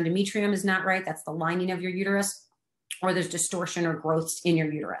uterus, your endometrium is not right. That's the lining of your uterus, or there's distortion or growths in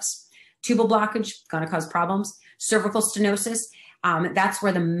your uterus. Tubal blockage, going to cause problems. Cervical stenosis, that's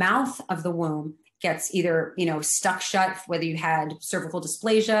where the mouth of the womb gets either, you know, stuck shut, whether you had cervical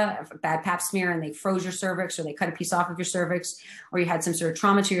dysplasia, a bad pap smear, and they froze your cervix, or they cut a piece off of your cervix, or you had some sort of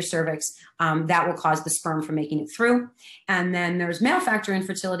trauma to your cervix, that will cause the sperm from making it through. And then there's male factor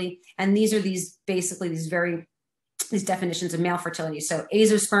infertility, and these are basically these definitions of male fertility. So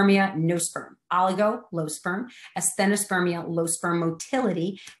azospermia, no sperm; oligo, low sperm; asthenospermia, low sperm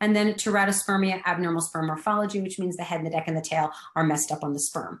motility; and then teratospermia, abnormal sperm morphology, which means the head and the neck and the tail are messed up on the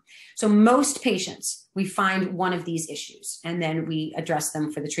sperm. So most patients, we find one of these issues and then we address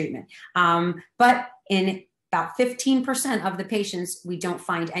them for the treatment. But in about 15% of the patients, we don't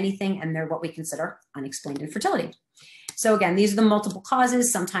find anything, and they're what we consider unexplained infertility. So again, these are the multiple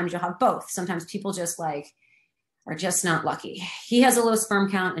causes. Sometimes you'll have both. Sometimes people just are just not lucky. He has a low sperm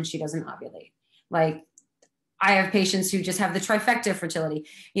count and she doesn't ovulate. Like, I have patients who just have the trifecta fertility.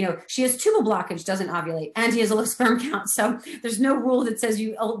 You know, she has tubal blockage, doesn't ovulate, and he has a low sperm count. So there's no rule that says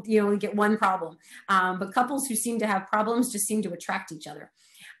you only get one problem. But couples who seem to have problems just seem to attract each other.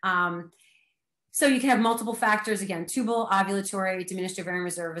 So you can have multiple factors. Again, tubal, ovulatory, diminished ovarian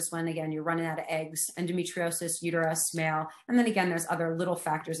reserve is when, again, you're running out of eggs, endometriosis, uterus, male. And then again, there's other little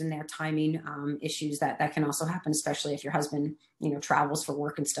factors in there, timing issues that can also happen, especially if your husband, you know, travels for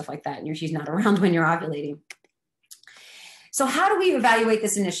work and stuff like that, and he's not around when you're ovulating. So how do we evaluate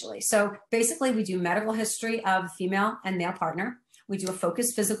this initially? So basically we do medical history of female and male partner. We do a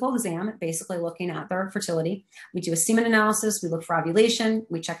focused physical exam, basically looking at their fertility. We do a semen analysis. We look for ovulation.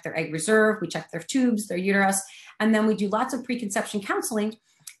 We check their egg reserve. We check their tubes, their uterus. And then we do lots of preconception counseling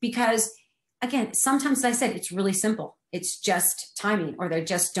because, again, sometimes, as I said, it's really simple. It's just timing, or they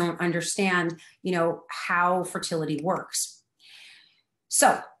just don't understand, you know, how fertility works.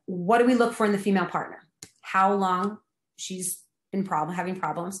 So what do we look for in the female partner? How long she's been having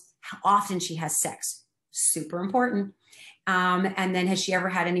problems, how often she has sex, super important. And then, has she ever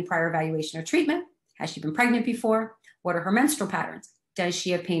had any prior evaluation or treatment? Has she been pregnant before? What are her menstrual patterns? Does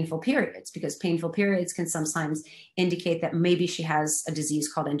she have painful periods? Because painful periods can sometimes indicate that maybe she has a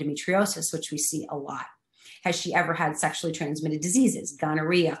disease called endometriosis, which we see a lot. Has she ever had sexually transmitted diseases,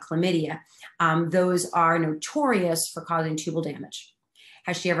 gonorrhea, chlamydia? Those are notorious for causing tubal damage.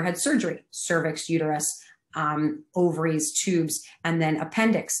 Has she ever had surgery, cervix, uterus, ovaries, tubes, and then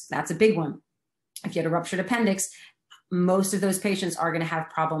appendix. That's a big one. If you had a ruptured appendix, most of those patients are going to have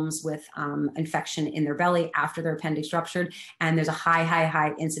problems with infection in their belly after their appendix ruptured, and there's a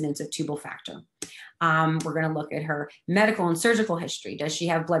high incidence of tubal factor. We're going to look at her medical and surgical history. Does she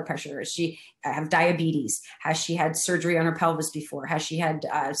have blood pressure? Does she have diabetes? Has she had surgery on her pelvis before? Has she had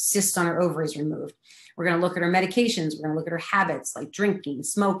cysts on her ovaries removed? We're going to look at her medications. We're going to look at her habits like drinking,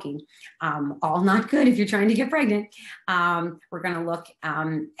 smoking, all not good if you're trying to get pregnant. We're going to look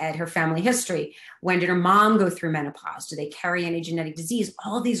at her family history. When did her mom go through menopause? Do they carry any genetic disease?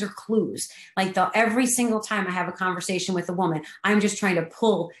 All of these are clues. Like every single time I have a conversation with a woman, I'm just trying to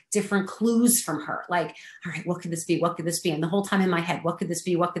pull different clues from her. Like, all right, what could this be? What could this be? And the whole time in my head, what could this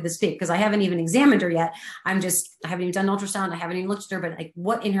be? What could this be? Because I haven't even examined her yet. I haven't even done an ultrasound. I haven't even looked at her, but like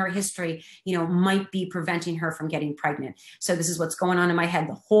what in her history, might be preventing her from getting pregnant. So this is what's going on in my head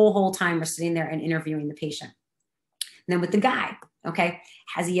the whole time we're sitting there and interviewing the patient. And then with the guy, okay,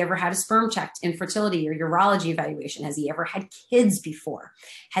 has he ever had a sperm checked, infertility or urology evaluation? Has he ever had kids before?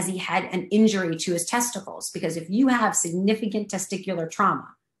 Has he had an injury to his testicles? Because if you have significant testicular trauma,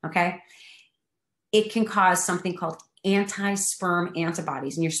 okay, it can cause something called anti-sperm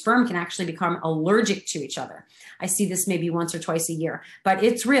antibodies, and your sperm can actually become allergic to each other. I see this maybe once or twice a year, but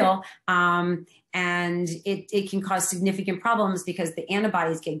it's real. And it can cause significant problems because the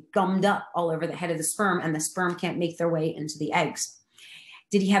antibodies get gummed up all over the head of the sperm, and the sperm can't make their way into the eggs.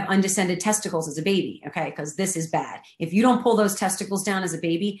 Did he have undescended testicles as a baby? Okay, because this is bad. If you don't pull those testicles down as a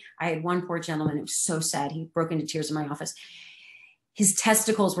baby, I had one poor gentleman, it was so sad. He broke into tears in my office. His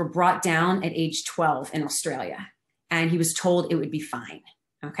testicles were brought down at age 12 in Australia, and he was told it would be fine,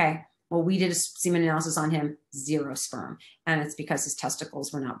 okay? Well, we did a semen analysis on him, 0 sperm. And it's because his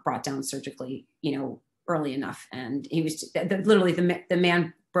testicles were not brought down surgically, early enough. And he was literally the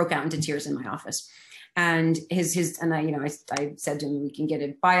man broke out into tears in my office. And I said to him, we can get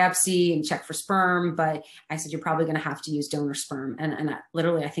a biopsy and check for sperm, but I said, you're probably going to have to use donor sperm. And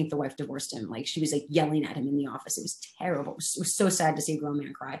I think the wife divorced him. Like she was like yelling at him in the office. It was terrible. It was so sad to see a grown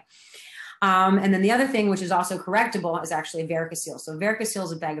man cry. And then the other thing, which is also correctable, is actually a varicocele. So varicocele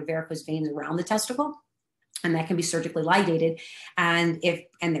is a bag of varicose veins around the testicle, and that can be surgically ligated. And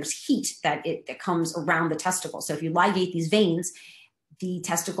there's heat that comes around the testicle. So if you ligate these veins, the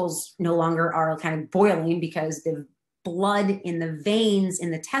testicles no longer are kind of boiling because the blood in the veins in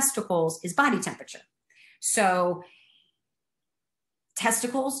the testicles is body temperature. So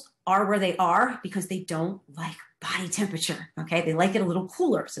testicles are where they are because they don't like body temperature, okay? They like it a little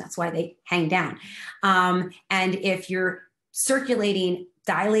cooler, so that's why they hang down. And if you're circulating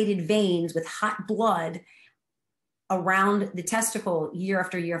dilated veins with hot blood around the testicle year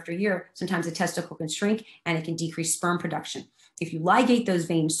after year after year, sometimes the testicle can shrink and it can decrease sperm production. If you ligate those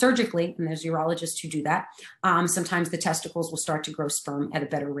veins surgically, and there's urologists who do that, sometimes the testicles will start to grow sperm at a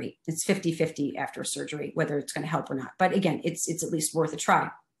better rate. It's 50-50 after surgery, whether it's going to help or not. But again, it's at least worth a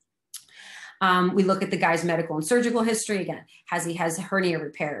try. We look at the guy's medical and surgical history. Again, he has hernia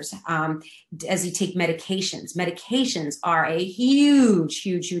repairs? Does he take medications? Medications are a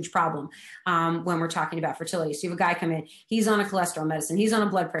huge problem when we're talking about fertility. So you have a guy come in, he's on a cholesterol medicine, he's on a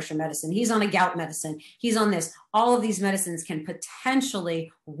blood pressure medicine, he's on a gout medicine, he's on this. All of these medicines can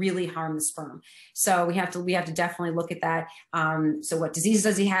potentially really harm the sperm. So we have to definitely look at that. So what diseases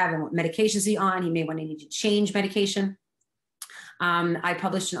does he have and what medications is he on? He may want to need to change medication. I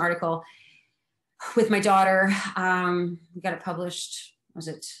published an article with my daughter. We got it published, was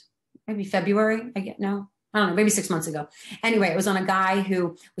it maybe February? I don't know, maybe 6 months ago. Anyway, it was on a guy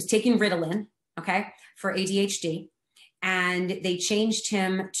who was taking Ritalin, okay, for ADHD. And they changed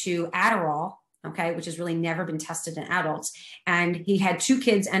him to Adderall, okay, which has really never been tested in adults. And he had 2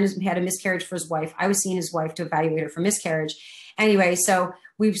 kids and he had a miscarriage for his wife. I was seeing his wife to evaluate her for miscarriage. Anyway, so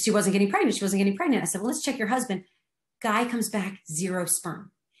she wasn't getting pregnant. She wasn't getting pregnant. I said, well, let's check your husband. Guy comes back, 0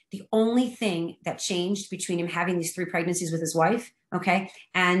 sperm. The only thing that changed between him having these 3 pregnancies with his wife, okay,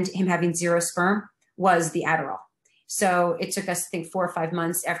 and him having 0 sperm was the Adderall. So it took us, I think, 4 or 5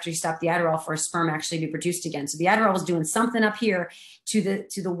 months after he stopped the Adderall for his sperm actually to be produced again. So the Adderall was doing something up here to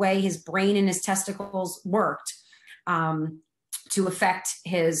the way his brain and his testicles worked to affect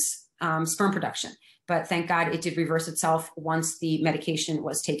his sperm production. But thank God it did reverse itself once the medication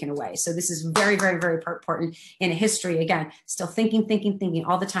was taken away. So this is very important in a history. Again, still thinking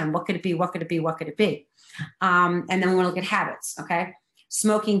all the time. What could it be? What could it be? What could it be? And then we want to look at habits, okay?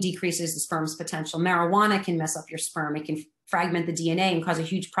 Smoking decreases the sperm's potential. Marijuana can mess up your sperm. It can fragment the DNA and cause a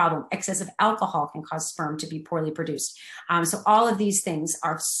huge problem. Excessive alcohol can cause sperm to be poorly produced. So all of these things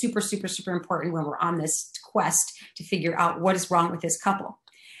are super important when we're on this quest to figure out what is wrong with this couple.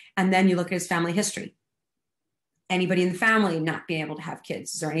 And then you look at his family history. Anybody in the family not being able to have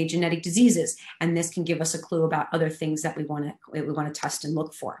kids? Is there any genetic diseases? And this can give us a clue about other things that we want to test and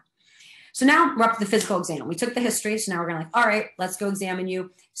look for. So now we're up to the physical exam. We took the history, so now we're gonna all right, let's go examine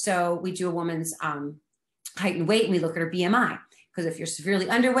you. So we do a woman's height and weight, and we look at her BMI, because if you're severely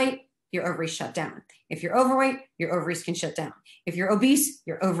underweight, your ovaries shut down. If you're overweight, your ovaries can shut down. If you're obese,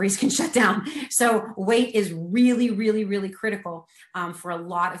 your ovaries can shut down. So weight is really, really, really critical for a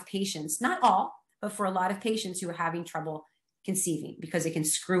lot of patients, not all, but for a lot of patients who are having trouble conceiving, because it can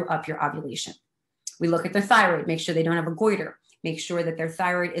screw up your ovulation. We look at their thyroid, make sure they don't have a goiter, make sure that their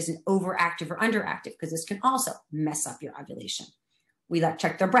thyroid isn't overactive or underactive, because this can also mess up your ovulation. We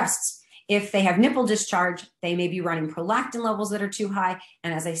check their breasts. If they have nipple discharge, they may be running prolactin levels that are too high.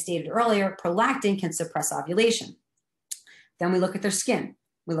 And as I stated earlier, prolactin can suppress ovulation. Then we look at their skin.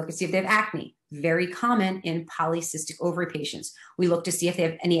 We look to see if they have acne, very common in polycystic ovary patients. We look to see if they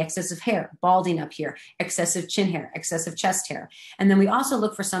have any excessive hair, balding up here, excessive chin hair, excessive chest hair. And then we also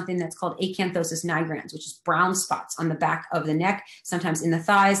look for something that's called acanthosis nigrans, which is brown spots on the back of the neck, sometimes in the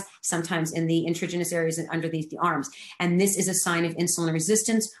thighs, sometimes in the intragenous areas and underneath the arms. And this is a sign of insulin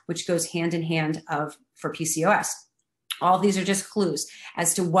resistance, which goes hand in hand for PCOS. All these are just clues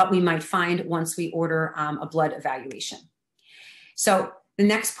as to what we might find once we order a blood evaluation. So the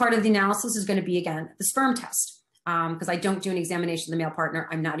next part of the analysis is going to be, again, the sperm test, because I don't do an examination of the male partner.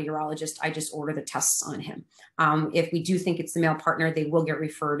 I'm not a urologist. I just order the tests on him. If we do think it's the male partner, they will get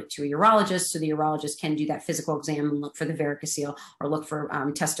referred to a urologist, so the urologist can do that physical exam and look for the varicocele or look for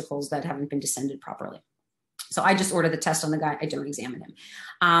testicles that haven't been descended properly. So I just order the test on the guy. I don't examine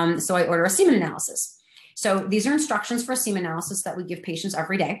him. So I order a semen analysis. So these are instructions for a semen analysis that we give patients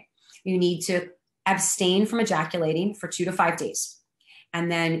every day. You need to abstain from ejaculating for 2 to 5 days. And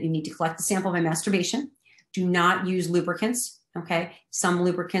then you need to collect the sample by masturbation. Do not use lubricants, okay? Some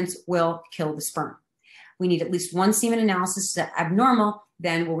lubricants will kill the sperm. We need at least 1 semen analysis that's abnormal,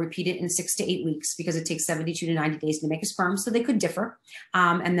 then we'll repeat it in 6 to 8 weeks, because it takes 72 to 90 days to make a sperm, so they could differ.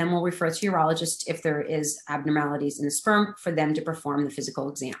 And then we'll refer to urologist if there is abnormalities in the sperm for them to perform the physical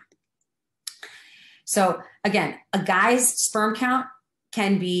exam. So again, a guy's sperm count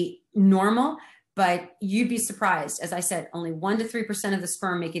can be normal, but you'd be surprised. As I said, only 1 to 3% of the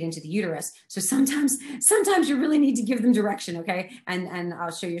sperm make it into the uterus. So sometimes you really need to give them direction, okay? And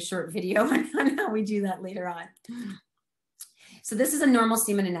I'll show you a short video on how we do that later on. So this is a normal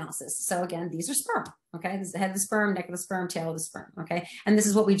semen analysis. So again, these are sperm, okay? This is the head of the sperm, neck of the sperm, tail of the sperm, okay? And this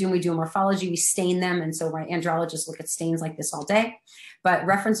is what we do. We do a morphology, we stain them. And so my andrologists look at stains like this all day. But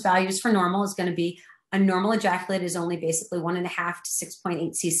reference values for normal is gonna be a normal ejaculate is only basically 1.5 to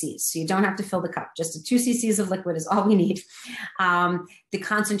 6.8 cc's. So you don't have to fill the cup. Just 2 cc's of liquid is all we need. The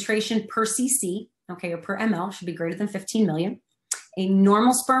concentration per cc, okay, or per ml should be greater than 15 million. A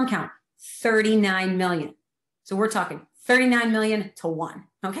normal sperm count, 39 million. So we're talking 39 million to 1,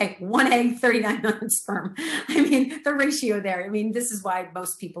 okay? 1 egg, 39 million sperm. I mean, the ratio there, I mean, this is why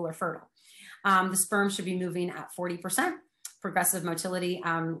most people are fertile. The sperm should be moving at 40%. Progressive motility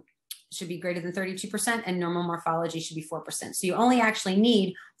should be greater than 32%, and normal morphology should be 4%. So you only actually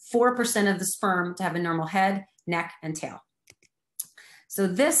need 4% of the sperm to have a normal head, neck, and tail. So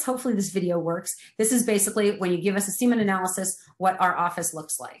this, hopefully this video works. This is basically when you give us a semen analysis, what our office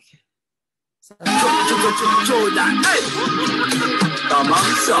looks like. So,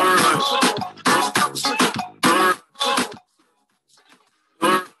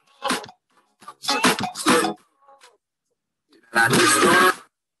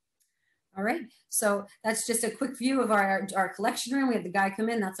 all right, so that's just a quick view of our collection room. We have the guy come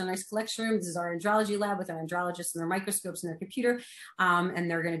in, that's a nice collection room. This is our andrology lab with our andrologists and their microscopes and their computer, and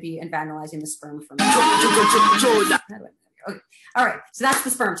they're gonna be vandalizing the sperm from okay. All right, so that's the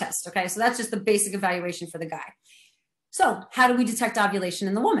sperm test, okay? So that's just the basic evaluation for the guy. So how do we detect ovulation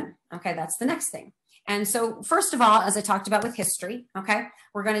in the woman? Okay, that's the next thing. And so first of all, as I talked about with history, okay,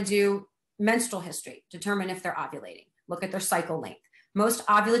 we're gonna do menstrual history, determine if they're ovulating, look at their cycle length. Most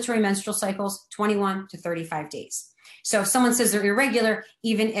ovulatory menstrual cycles, 21 to 35 days. So if someone says they're irregular,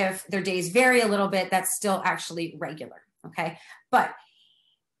 even if their days vary a little bit, that's still actually regular, okay? But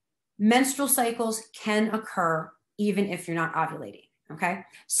menstrual cycles can occur even if you're not ovulating, okay?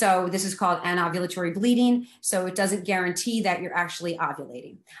 So this is called anovulatory bleeding. So it doesn't guarantee that you're actually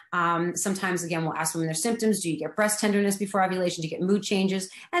ovulating. Sometimes, again, we'll ask women their symptoms. Do you get breast tenderness before ovulation? Do you get mood changes?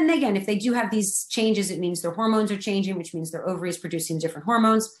 And again, if they do have these changes, it means their hormones are changing, which means their ovary is producing different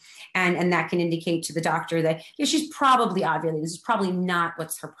hormones. And that can indicate to the doctor that, yeah, she's probably ovulating. This is probably not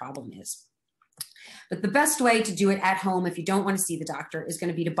what her problem is. But the best way to do it at home, if you don't want to see the doctor, is going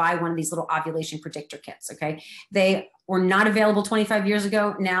to be to buy one of these little ovulation predictor kits, okay? They were not available 25 years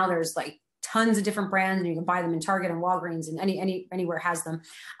ago. Now there's like tons of different brands, and you can buy them in Target and Walgreens and anywhere has them.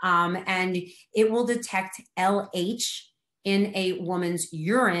 And it will detect LH in a woman's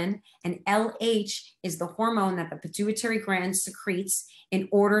urine, and LH is the hormone that the pituitary gland secretes in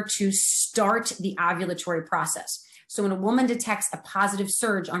order to start the ovulatory process. So when a woman detects a positive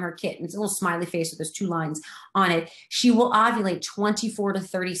surge on her kit, and it's a little smiley face with those 2 lines on it, she will ovulate 24 to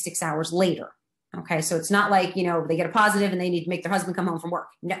 36 hours later. Okay, so it's not like, you know, they get a positive and they need to make their husband come home from work.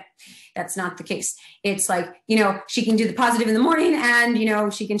 No, that's not the case. It's like, you know, she can do the positive in the morning, and, you know,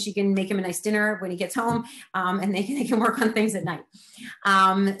 she can make him a nice dinner when he gets home, and they can work on things at night.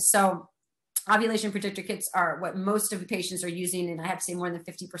 So ovulation predictor kits are what most of the patients are using, and I have to say more than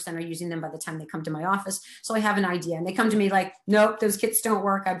 50% are using them by the time they come to my office. So I have an idea, and they come to me like, nope, those kits don't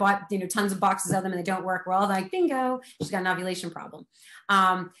work. I bought, you know, tons of boxes of them and they don't work. We're all like, bingo, she's got an ovulation problem.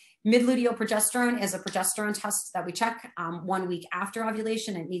 Mid-luteal progesterone is a progesterone test that we check 1 week after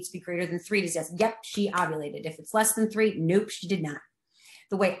ovulation. It needs to be greater than 3 to say, yep, she ovulated. If it's less than 3, nope, she did not.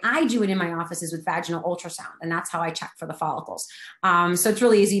 The way I do it in my office is with vaginal ultrasound, and that's how I check for the follicles. So it's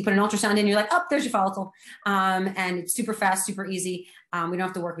really easy. You put an ultrasound in, you're like, oh, there's your follicle. And it's super fast, super easy. We don't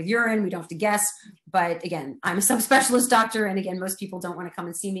have to work with urine. We don't have to guess. But again, I'm a subspecialist doctor. And again, most people don't want to come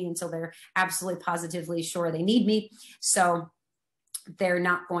and see me until they're absolutely positively sure they need me. So they're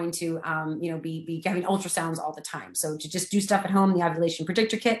not going to, you know, be having ultrasounds all the time. So to just do stuff at home, the ovulation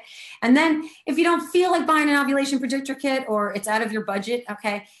predictor kit. And then if you don't feel like buying an ovulation predictor kit, or it's out of your budget,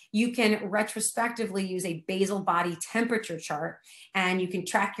 okay, you can retrospectively use a basal body temperature chart, and you can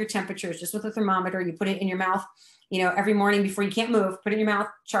track your temperatures just with a thermometer. You put it in your mouth, you know, every morning before you can't move, put it in your mouth,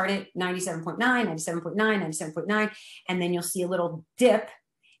 chart it 97.9, 97.9, 97.9, and then you'll see a little dip.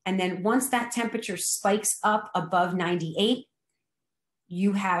 And then once that temperature spikes up above 98,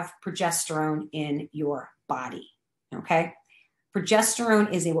 you have progesterone in your body, okay?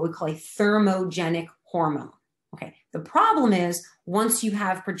 Progesterone is what we call a thermogenic hormone, okay? The problem is once you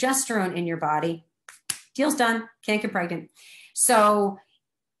have progesterone in your body, deal's done, can't get pregnant. So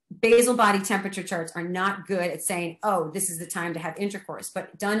basal body temperature charts are not good at saying, oh, this is the time to have intercourse,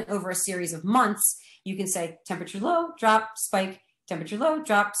 but done over a series of months, you can say temperature low, drop, spike, temperature low,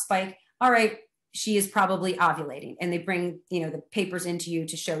 drop, spike. All right, she is probably ovulating, and they bring, you know, the papers into you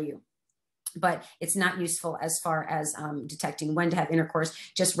to show you, but it's not useful as far as detecting when to have intercourse,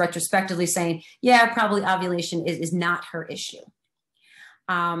 just retrospectively saying, yeah, probably ovulation is not her issue.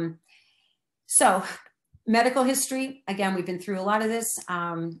 So medical history, again, we've been through a lot of this.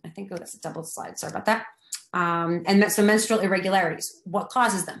 I think, oh, that's a double slide. Sorry about that. And so menstrual irregularities, what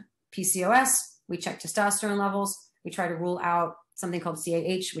causes them? PCOS, we check testosterone levels. We try to rule out something called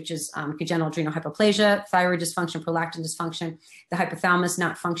CAH, which is congenital adrenal hyperplasia, thyroid dysfunction, prolactin dysfunction, the hypothalamus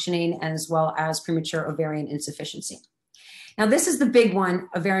not functioning, as well as premature ovarian insufficiency. Now, this is the big one,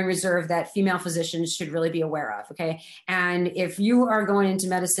 ovarian reserve, that female physicians should really be aware of, okay? And if you are going into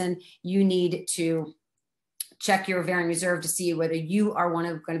medicine, you need to check your ovarian reserve to see whether you are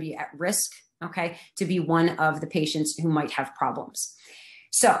going to be at risk, okay, to be one of the patients who might have problems.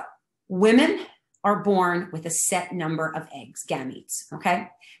 So women are born with a set number of eggs, gametes, okay?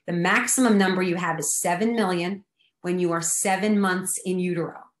 The maximum number you have is 7 million when you are 7 months in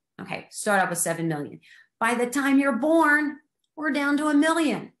utero, okay? Start out with 7 million. By the time you're born, we're down to 1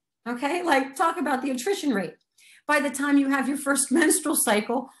 million, okay? Like, talk about the attrition rate. By the time you have your first menstrual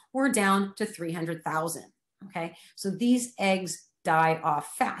cycle, we're down to 300,000, okay? So these eggs die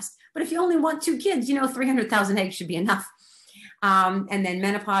off fast. But if you only want 2 kids, you know, 300,000 eggs should be enough. And then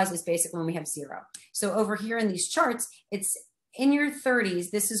menopause is basically when we have 0. So over here in these charts, it's in your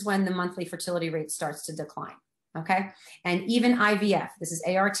 30s, this is when the monthly fertility rate starts to decline, okay? And even IVF, this is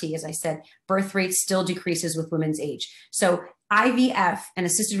ART, as I said, birth rate still decreases with women's age. So IVF and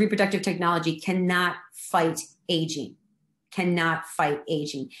assisted reproductive technology cannot fight aging. Cannot fight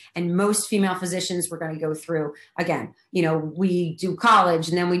aging. And most female physicians, we're going to go through, again, you know, we do college,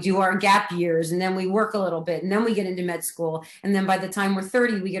 and then we do our gap years, and then we work a little bit, and then we get into med school. And then by the time we're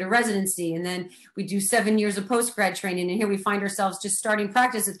 30, we get a residency, and then we do 7 years of post-grad training. And here we find ourselves just starting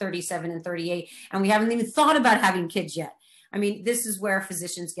practice at 37 and 38, and we haven't even thought about having kids yet. I mean, this is where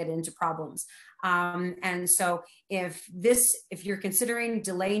physicians get into problems. And so if you're considering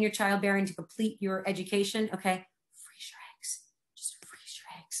delaying your childbearing to complete your education, okay,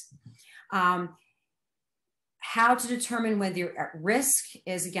 how to determine whether you're at risk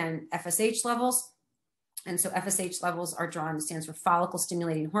is, again, FSH levels. And so FSH levels are drawn, it stands for follicle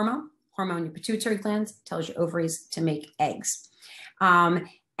stimulating hormone. Hormone in your pituitary glands tells your ovaries to make eggs. And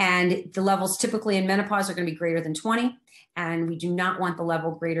And the levels typically in menopause are going to be greater than 20. And we do not want the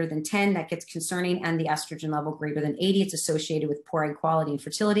level greater than 10. That gets concerning. And the estrogen level greater than 80. It's associated with poor egg quality and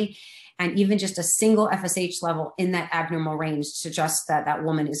fertility. And even just a single FSH level in that abnormal range suggests that that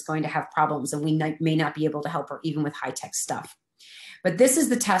woman is going to have problems, and we may not be able to help her even with high-tech stuff. But this is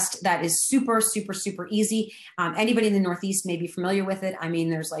the test that is super, super, super easy. Anybody in the Northeast may be familiar with it. I mean,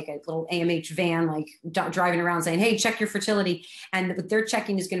 there's like a little AMH van, like driving around saying, hey, check your fertility. And what they're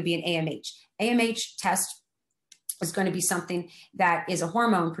checking is going to be an AMH. AMH test is going to be something that is a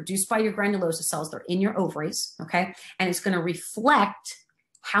hormone produced by your granulosa cells. They're in your ovaries, okay? And it's going to reflect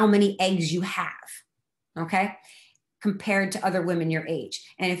how many eggs you have, okay, compared to other women your age.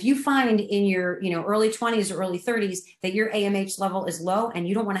 And if you find in your early 20s or early 30s that your AMH level is low and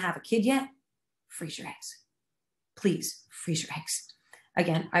you don't want to have a kid yet, freeze your eggs. Please freeze your eggs.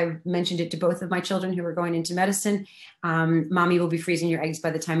 Again, I mentioned it to both of my children who are going into medicine. Mommy will be freezing your eggs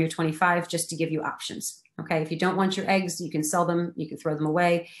by the time you're 25, just to give you options. Okay, if you don't want your eggs, you can sell them, you can throw them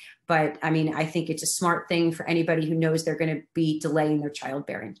away. But I mean, I think it's a smart thing for anybody who knows they're going to be delaying their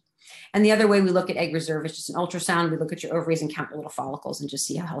childbearing. And the other way we look at egg reserve is just an ultrasound. We look at your ovaries and count your little follicles and just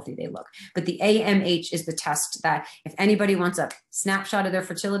see how healthy they look. But the AMH is the test that if anybody wants a snapshot of their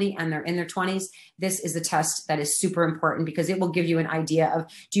fertility and they're in their 20s, this is the test that is super important, because it will give you an idea of,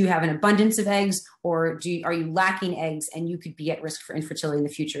 do you have an abundance of eggs, or are you lacking eggs, and you could be at risk for infertility in the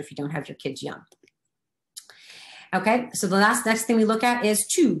future if you don't have your kids young. Okay, so the next thing we look at is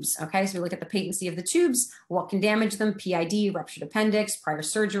tubes. Okay, so we look at the patency of the tubes, what can damage them, PID, ruptured appendix, prior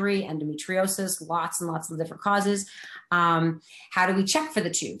surgery, endometriosis, lots and lots of different causes. How do we check for the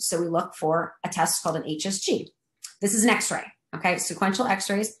tubes? So we look for a test called an HSG. This is an X-ray, okay, sequential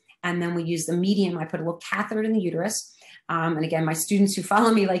X-rays, and then we use the medium. I put a little catheter in the uterus. And again, my students who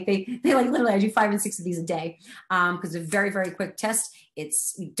follow me, like they like literally, I do 5 and 6 of these a day, because it's a very, very quick test.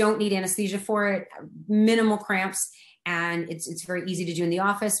 You don't need anesthesia for it, minimal cramps, and it's very easy to do in the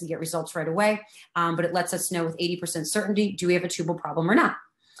office. We get results right away, but it lets us know with 80% certainty, do we have a tubal problem or not?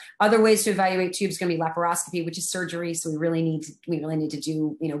 Other ways to evaluate tubes are going to be laparoscopy, which is surgery. So we really need to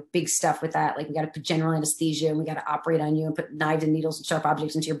do, big stuff with that. Like we got to put general anesthesia, and we got to operate on you and put knives and needles and sharp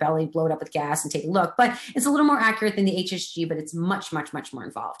objects into your belly, blow it up with gas and take a look. But it's a little more accurate than the HSG, but it's much, much, much more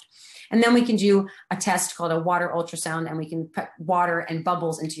involved. And then we can do a test called a water ultrasound, and we can put water and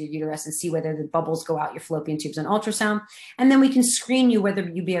bubbles into your uterus and see whether the bubbles go out your fallopian tubes on ultrasound. And then we can screen you whether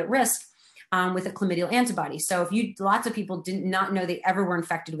you be at risk with a chlamydial antibody. So lots of people did not know they ever were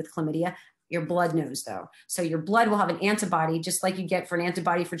infected with chlamydia. Your blood knows though. So your blood will have an antibody, just like you get for an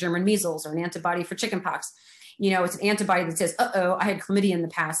antibody for German measles or an antibody for chickenpox. It's an antibody that says, uh-oh, I had chlamydia in the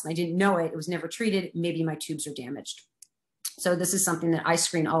past and I didn't know it. It was never treated. Maybe my tubes are damaged. So this is something that I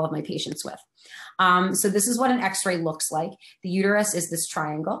screen all of my patients with. So this is what an X-ray looks like. The uterus is this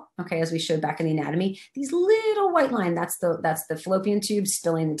triangle, okay, as we showed back in the anatomy. These little white line, that's the fallopian tube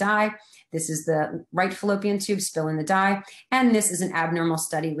spilling the dye. This is the right fallopian tube spilling the dye. And this is an abnormal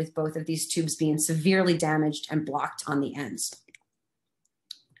study with both of these tubes being severely damaged and blocked on the ends.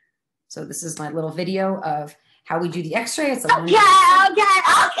 So this is my little video of how we do the X-ray. It's a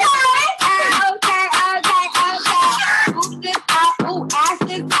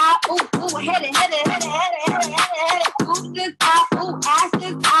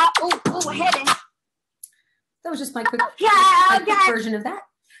That was just my quick version of that.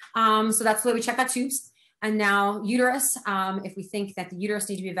 So that's the way we check out tubes. And now uterus, if we think that the uterus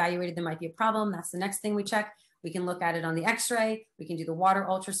needs to be evaluated, there might be a problem. That's the next thing we check. We can look at it on the X-ray. We can do the water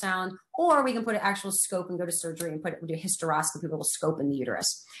ultrasound, or we can put an actual scope and go to surgery and do a hysteroscopy, a little scope in the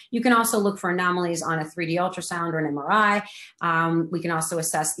uterus. You can also look for anomalies on a 3D ultrasound or an MRI. We can also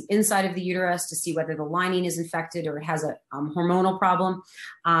assess the inside of the uterus to see whether the lining is infected or it has a hormonal problem.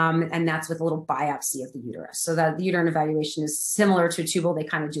 And that's with a little biopsy of the uterus. So that the uterine evaluation is similar to tubal. They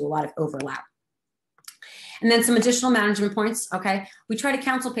kind of do a lot of overlap. And then some additional management points, okay? We try to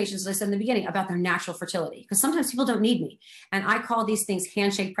counsel patients, as I said in the beginning, about their natural fertility, because sometimes people don't need me. And I call these things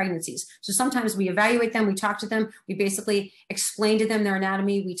handshake pregnancies. So sometimes we evaluate them, we talk to them, we basically explain to them their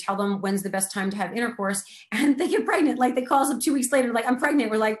anatomy, we tell them when's the best time to have intercourse, and they get pregnant. Like they call us up 2 weeks later, like, I'm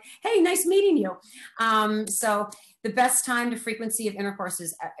pregnant. We're like, hey, nice meeting you. So the best time to frequency of intercourse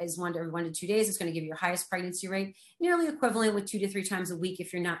is 1 to every 1 to 2 days. It's going to give you your highest pregnancy rate, nearly equivalent with 2 to 3 times a week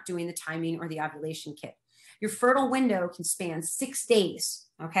if you're not doing the timing or the ovulation kit. Your fertile window can span 6 days,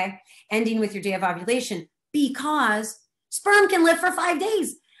 okay? Ending with your day of ovulation, because sperm can live for 5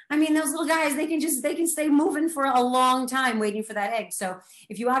 days. I mean, those little guys, they can stay moving for a long time waiting for that egg. So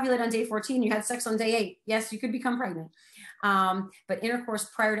if you ovulate on day 14, you had sex on day 8, yes, you could become pregnant. But intercourse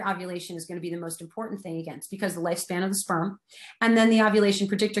prior to ovulation is going to be the most important thing, again, it's because the lifespan of the sperm. And then the ovulation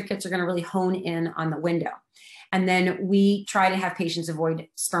predictor kits are going to really hone in on the window. And then we try to have patients avoid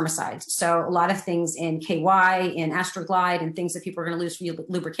spermicides. So a lot of things in KY, in Astroglide, and things that people are going to lose for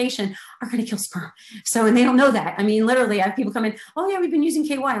lubrication are going to kill sperm. So, and they don't know that. I mean, literally, I have people come in, oh yeah, we've been using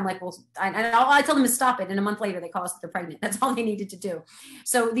KY. I'm like, well, I tell them to stop it. And a month later, they call us that they're pregnant. That's all they needed to do.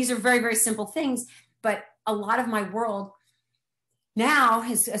 So these are very, very simple things. But a lot of my world now,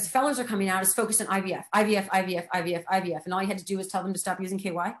 as fellows are coming out, is focused on IVF. And all you had to do was tell them to stop using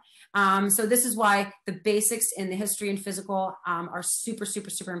KY. So this is why the basics in the history and physical are super, super,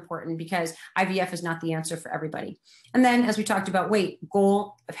 super important, because IVF is not the answer for everybody. And then, as we talked about weight,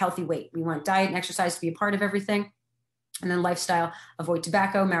 goal of healthy weight. We want diet and exercise to be a part of everything. And then lifestyle, avoid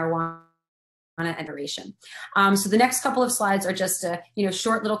tobacco, marijuana, and duration. So the next couple of slides are just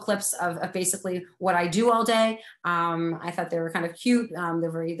short little clips of basically what I do all day. I thought they were kind of cute.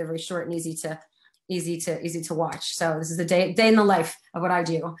 They're very short and easy to watch. So this is the day in the life of what I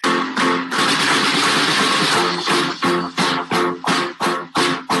do.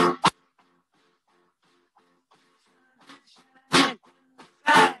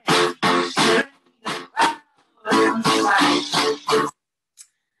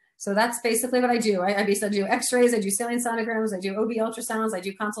 So that's basically what I do. I basically do x-rays, I do saline sonograms, I do OB ultrasounds, I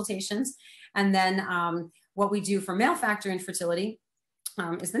do consultations. And then what we do for male factor infertility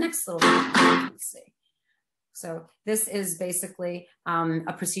is the next little thing. Let's see. So this is basically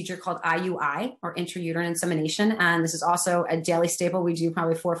a procedure called IUI, or intrauterine insemination. And this is also a daily staple. We do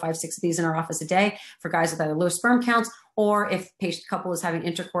probably 4, 5, 6 of these in our office a day for guys with either low sperm counts, or if patient couple is having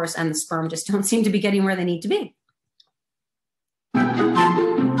intercourse and the sperm just don't seem to be getting where they need to be.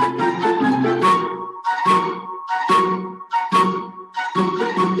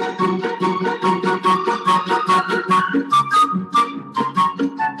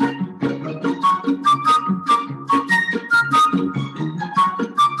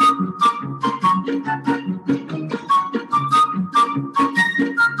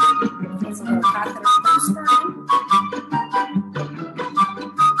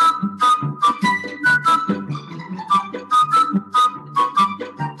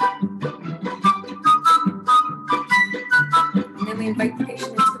 Invite the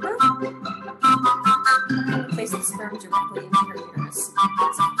patient into the room and place the sperm directly into her uterus.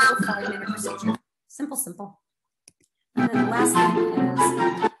 It's a full 5-minute procedure. Simple. And then the last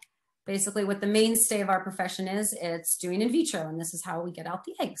thing is basically what the mainstay of our profession is. It's doing in vitro, and this is how we get out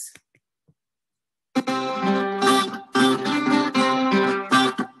the eggs. That's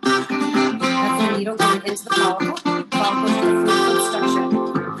the needle going into the follicle. Follicle is the fluid obstruction.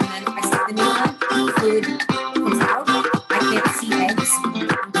 And then I stick the needle in, fluid comes out. I can't see eggs, okay?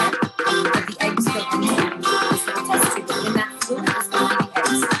 But the eggs go into this little test tube. In that fluid is going to be the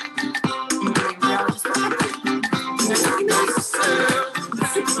eggs. And the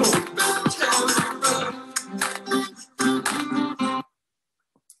embryologist will check it.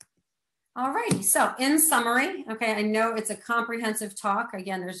 All righty, so in summary, okay, I know it's a comprehensive talk.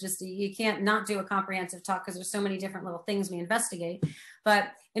 Again, there's just, you can't not do a comprehensive talk because there's so many different little things we investigate.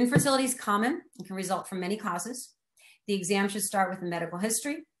 But infertility is common and can result from many causes. The exam should start with a medical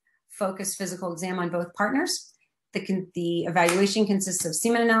history, focused physical exam on both partners. The evaluation consists of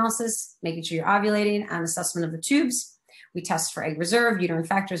semen analysis, making sure you're ovulating, and assessment of the tubes. We test for egg reserve, uterine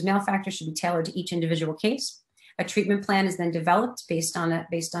factors, male factors should be tailored to each individual case. A treatment plan is then developed based on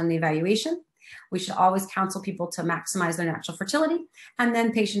the evaluation. We should always counsel people to maximize their natural fertility, and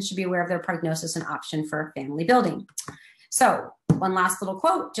then patients should be aware of their prognosis and option for family building. So one last little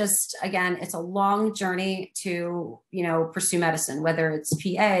quote, just again, it's a long journey to, pursue medicine, whether it's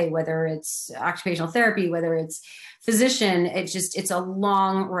PA, whether it's occupational therapy, whether it's physician, it's a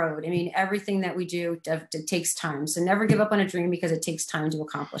long road. I mean, everything that we do, it takes time. So never give up on a dream because it takes time to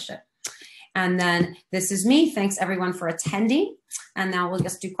accomplish it. And then this is me. Thanks everyone for attending. And now we'll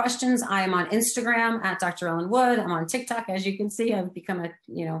just do questions. I am on Instagram at Dr. Ellen Wood. I'm on TikTok. As you can see, I've become a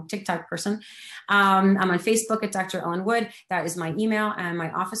TikTok person. I'm on Facebook at Dr. Ellen Wood. That is my email and my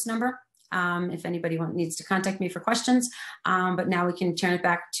office number if anybody needs to contact me for questions. But now we can turn it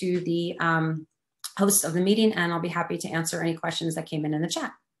back to the host of the meeting, and I'll be happy to answer any questions that came in the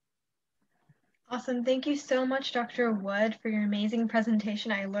chat. Awesome. Thank you so much, Dr. Wood, for your amazing presentation.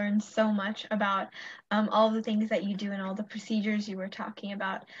 I learned so much about all the things that you do and all the procedures you were talking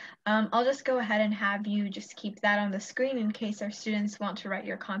about. I'll just go ahead and have you just keep that on the screen in case our students want to write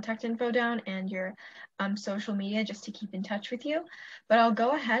your contact info down and your social media just to keep in touch with you. But I'll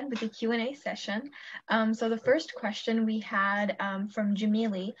go ahead with the Q&A session. So the first question we had from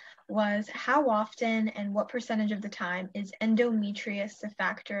Jamili was, how often and what percentage of the time is endometriosis a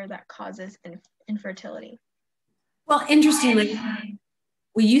factor that causes infertility? Well, interestingly,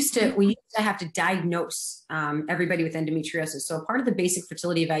 we used to have to diagnose everybody with endometriosis. So part of the basic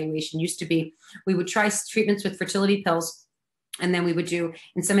fertility evaluation used to be, we would try treatments with fertility pills, and then we would do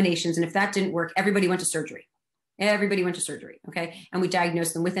inseminations. And if that didn't work, everybody went to surgery. Everybody went to surgery, okay? And we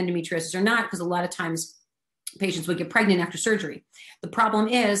diagnosed them with endometriosis or not, because a lot of times patients would get pregnant after surgery. The problem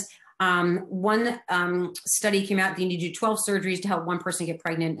is, one study came out, you need to do 12 surgeries to help one person get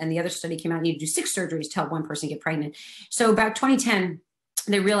pregnant, and the other study came out, you need to do 6 surgeries to help one person get pregnant. So about 2010,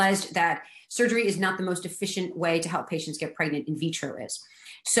 they realized that surgery is not the most efficient way to help patients get pregnant. In vitro is.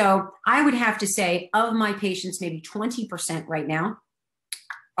 So I would have to say, of my patients, maybe 20% right now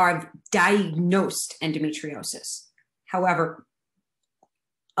are diagnosed endometriosis. However,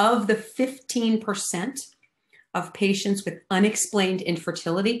 of the 15% of patients with unexplained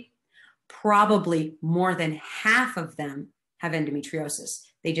infertility, probably more than half of them have endometriosis.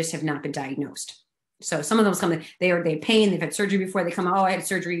 They just have not been diagnosed. So some of them come in, they have pain, they've had surgery before, they come, oh, I had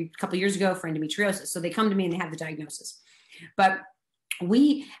surgery a couple of years ago for endometriosis. So they come to me and they have the diagnosis. But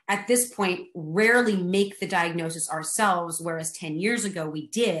we, at this point, rarely make the diagnosis ourselves, whereas 10 years ago we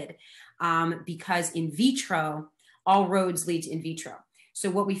did, because in vitro, all roads lead to in vitro. So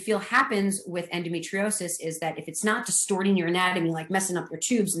what we feel happens with endometriosis is that if it's not distorting your anatomy, like messing up your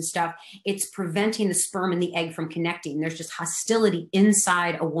tubes and stuff, it's preventing the sperm and the egg from connecting. There's just hostility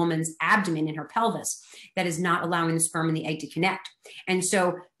inside a woman's abdomen in her pelvis that is not allowing the sperm and the egg to connect. And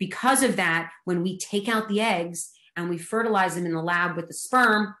so because of that, when we take out the eggs and we fertilize them in the lab with the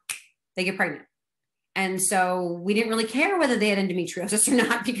sperm, they get pregnant. And so we didn't really care whether they had endometriosis or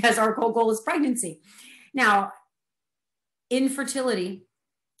not, because our whole goal is pregnancy. Now, infertility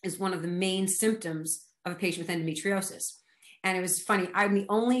is one of the main symptoms of a patient with endometriosis. And it was funny, I'm the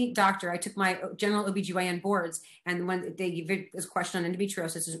only doctor, I took my general OBGYN boards, and when they give this question on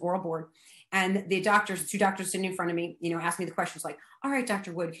endometriosis, is an oral board, and the doctors, 2 doctors sitting in front of me, asked me the questions like, all right,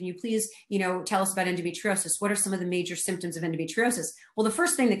 Dr. Wood, can you please, tell us about endometriosis? What are some of the major symptoms of endometriosis? Well, the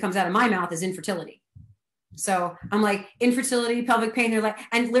first thing that comes out of my mouth is infertility. So I'm like, infertility, pelvic pain. They're like,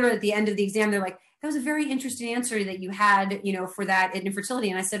 and literally at the end of the exam, they're like, that was a very interesting answer that you had, for that in infertility.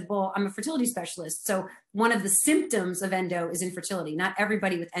 And I said, well, I'm a fertility specialist. So one of the symptoms of endo is infertility. Not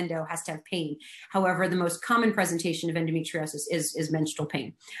everybody with endo has to have pain. However, the most common presentation of endometriosis is menstrual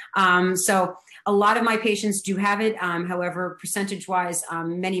pain. So a lot of my patients do have it. However, percentage-wise,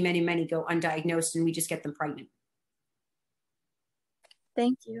 many go undiagnosed, and we just get them pregnant.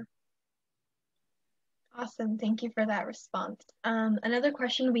 Thank you. Awesome. Thank you for that response. Another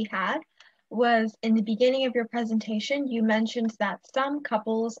question we had was, in the beginning of your presentation, you mentioned that some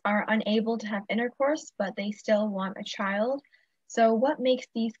couples are unable to have intercourse, but they still want a child. So what makes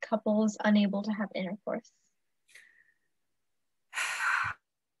these couples unable to have intercourse?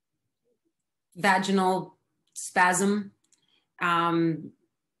 Vaginal spasm,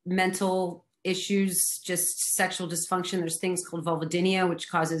 mental issues, just sexual dysfunction. There's things called vulvodynia, which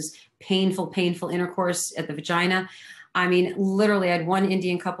causes painful intercourse at the vagina. I mean, literally, I had one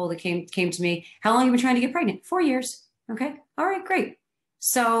Indian couple that came to me. How long have you been trying to get pregnant? 4 years. Okay. All right, great.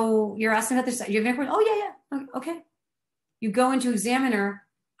 So you're asking about this. You have intercourse? Oh, yeah. Okay. You go in to examine her.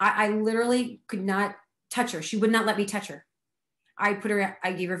 I literally could not touch her. She would not let me touch her. I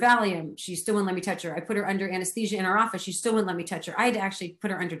gave her Valium. She still wouldn't let me touch her. I put her under anesthesia in our office. She still wouldn't let me touch her. I had to actually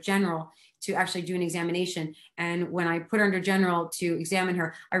put her under general to actually do an examination. And when I put her under general to examine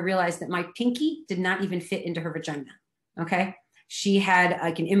her, I realized that my pinky did not even fit into her vagina. Okay. She had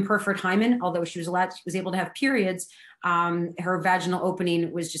like an imperforate hymen, although she was able to have periods. Her vaginal opening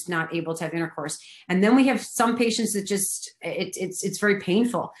was just not able to have intercourse. And then we have some patients that just, it's very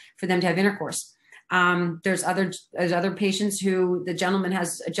painful for them to have intercourse. There's other patients who the gentleman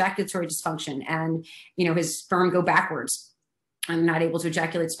has ejaculatory dysfunction, and, his sperm go backwards. I'm not able to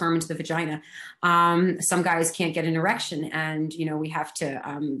ejaculate sperm into the vagina. Some guys can't get an erection, and, we have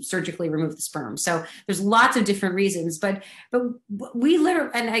to surgically remove the sperm. So there's lots of different reasons, but we literally,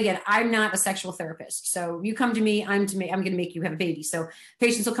 and again, I'm not a sexual therapist. So you come to me, I'm going to make you have a baby. So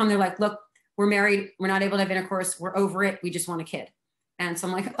patients will come, they're like, look, we're married. We're not able to have intercourse. We're over it. We just want a kid. And so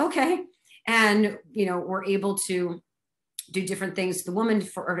I'm like, okay. And, we're able to do different things to the woman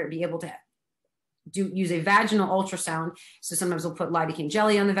for her to be able to use a vaginal ultrasound. So sometimes we'll put lidocaine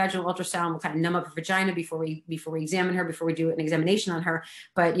jelly on the vaginal ultrasound. We'll kind of numb up her vagina before we examine her, before we do an examination on her.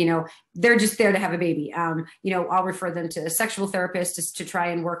 But, you know, they're just there to have a baby. You know, I'll refer them to a sexual therapist to try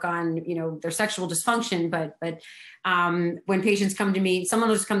and work on, you know, their sexual dysfunction. But when patients come to me, someone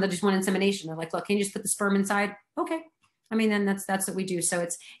will just come, they just want insemination. They're like, look, can you just put the sperm inside? Okay. I mean, then that's what we do. So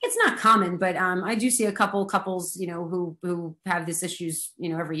it's not common, but I do see a couples, you know, who have these issues, you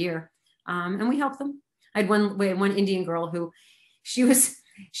know, every year. And we help them. I had one Indian girl who she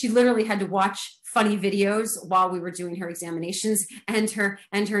literally had to watch funny videos while we were doing her examinations and her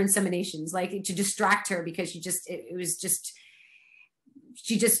inseminations, like to distract her, because she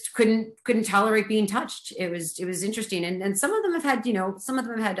just couldn't tolerate being touched. It was interesting. And some of them have had, you know,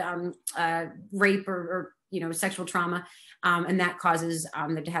 rape or you know, sexual trauma, and that causes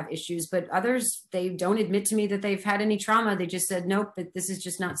them to have issues. But others, they don't admit to me that they've had any trauma. They just said, nope, that this is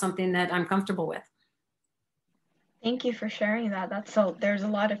just not something that I'm comfortable with. Thank you for sharing that. So there's a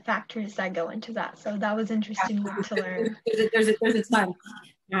lot of factors that go into that. So that was interesting to learn. There's a ton.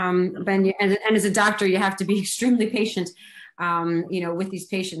 And as a doctor, you have to be extremely patient, you know, with these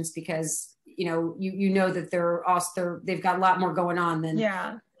patients, because, you know, you know that they've got a lot more going on than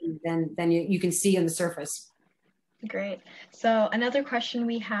you can see on the surface. Great. So another question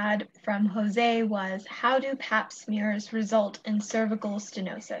we had from Jose was, how do pap smears result in cervical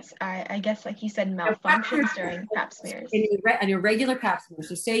stenosis? I guess, like you said, malfunctions during pap smears. An irregular pap smear.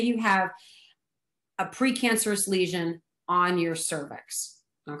 So say you have a precancerous lesion on your cervix,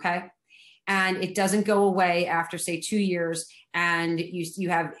 okay? And it doesn't go away after, say, 2 years, and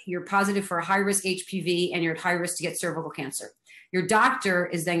you're positive for a high-risk HPV and you're at high risk to get cervical cancer. Your doctor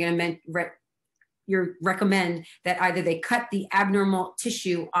is then going to recommend that either they cut the abnormal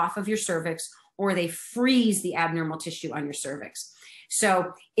tissue off of your cervix or they freeze the abnormal tissue on your cervix.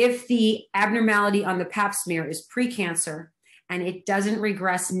 So if the abnormality on the pap smear is precancer and it doesn't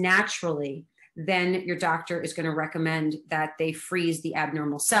regress naturally, then your doctor is going to recommend that they freeze the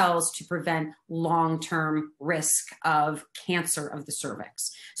abnormal cells to prevent long-term risk of cancer of the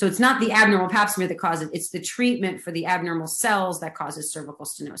cervix. So it's not the abnormal pap smear that causes it, it's the treatment for the abnormal cells that causes cervical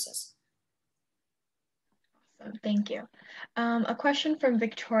stenosis. Thank you. A question from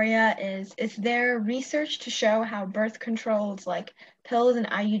Victoria is there research to show how birth controls like pills and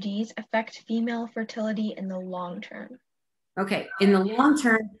IUDs affect female fertility in the long term? Okay, in the long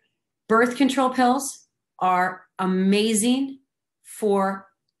term, birth control pills are amazing for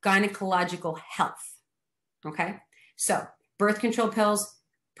gynecological health, okay? So birth control pills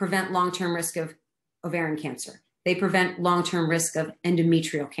prevent long-term risk of ovarian cancer. They prevent long-term risk of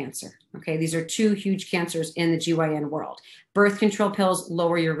endometrial cancer, okay? These are two huge cancers in the GYN world. Birth control pills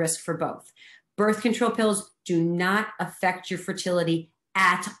lower your risk for both. Birth control pills do not affect your fertility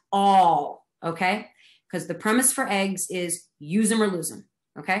at all, okay? Because the premise for eggs is use them or lose them,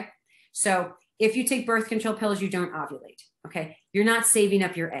 okay? So if you take birth control pills, you don't ovulate, okay? You're not saving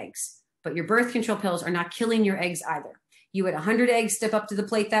up your eggs, but your birth control pills are not killing your eggs either. You had 100 eggs step up to the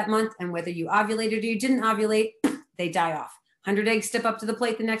plate that month, and whether you ovulated or you didn't ovulate, they die off. 100 eggs step up to the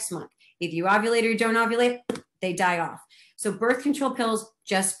plate the next month. If you ovulate or you don't ovulate, they die off. So birth control pills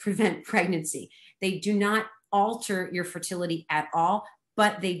just prevent pregnancy. They do not alter your fertility at all,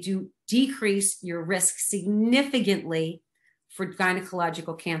 but they do decrease your risk significantly for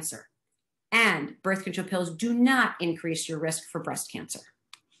gynecological cancer. And birth control pills do not increase your risk for breast cancer.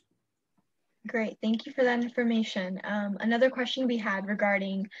 Great, thank you for that information. Another question we had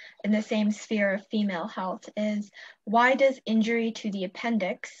regarding in the same sphere of female health is, why does injury to the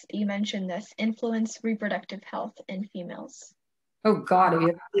appendix, you mentioned this, influence reproductive health in females? Oh God, have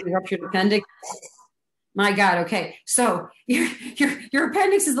you ever ruptured appendix? My God, okay. So your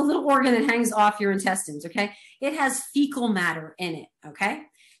appendix is the little organ that hangs off your intestines, okay? It has fecal matter in it, okay?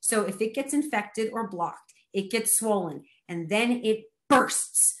 So if it gets infected or blocked, it gets swollen and then it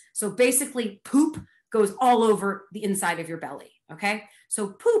bursts. So basically poop goes all over the inside of your belly, okay? So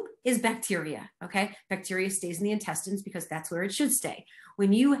poop is bacteria, okay? Bacteria stays in the intestines because that's where it should stay.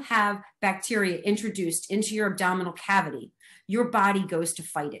 When you have bacteria introduced into your abdominal cavity, your body goes to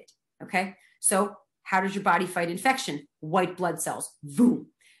fight it, okay? So how does your body fight infection? White blood cells, boom.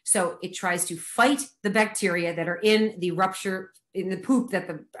 So it tries to fight the bacteria that are in the rupture, in the poop that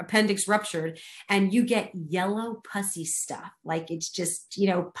the appendix ruptured, and you get yellow pussy stuff. Like it's just, you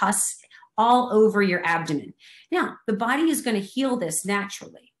know, pus all over your abdomen. Now, the body is going to heal this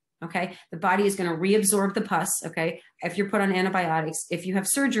naturally, okay? The body is going to reabsorb the pus, okay? If you're put on antibiotics, if you have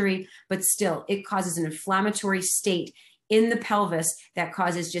surgery, but still it causes an inflammatory state in the pelvis that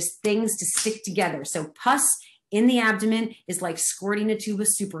causes just things to stick together. So pus in the abdomen is like squirting a tube of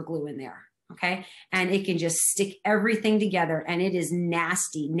super glue in there, okay? And it can just stick everything together, and it is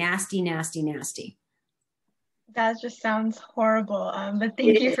nasty, nasty, nasty, nasty. That just sounds horrible, but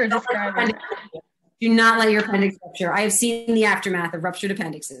thank you for describing. Do not let your appendix rupture. I have seen the aftermath of ruptured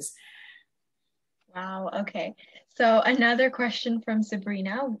appendixes. Wow, okay. So another question from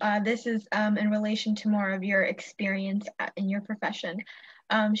Sabrina. This is in relation to more of your experience in your profession.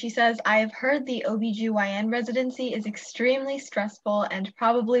 She says, I have heard the OBGYN residency is extremely stressful and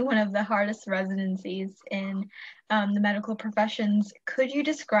probably one of the hardest residencies in the medical professions. Could you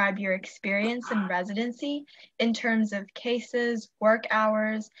describe your experience in residency in terms of cases, work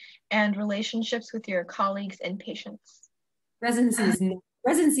hours, and relationships with your colleagues and patients?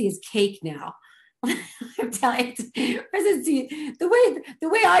 Residency is cake now. I'm telling you, residency, the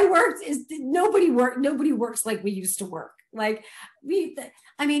way I worked is nobody works like we used to work. Like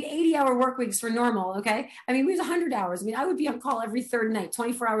 80-hour work weeks were normal. Okay. I mean, we was 100 hours. I mean, I would be on call every third night,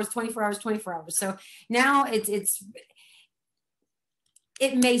 24 hours, 24 hours, 24 hours. So now it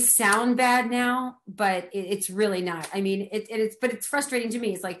may sound bad now, but it's really not. I mean, but it's frustrating to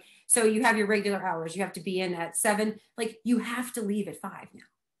me. It's like, so you have your regular hours, you have to be in at 7, like you have to leave at 5 now.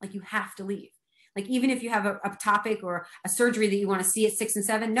 Like you have to leave. Like, even if you have a topic or a surgery that you want to see at 6 and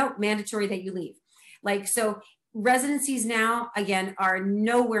 7, nope, mandatory that you leave. Like, so residencies now, again, are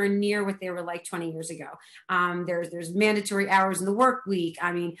nowhere near what they were like 20 years ago. There's mandatory hours in the work week.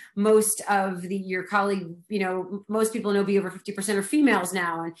 I mean, most of your colleague, most people in OB over 50% are females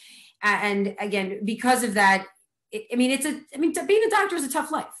now. And again, because of that, being a doctor is a tough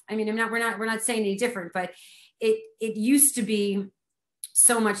life. I mean, we're not saying any different, but it used to be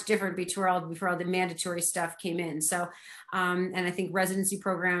so much different before all the mandatory stuff came in. So, and I think residency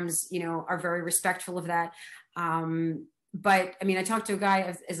programs, are very respectful of that. But I mean, I talked to a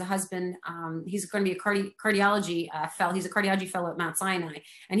guy as a husband, he's going to be a cardiology fellow. He's a cardiology fellow at Mount Sinai.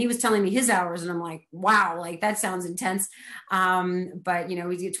 And he was telling me his hours, and I'm like, wow, like that sounds intense. But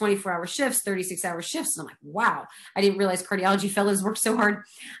we get 24-hour shifts, 36-hour shifts. And I'm like, wow, I didn't realize cardiology fellows work so hard.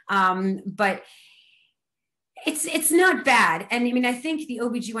 But it's not bad. And I mean, I think the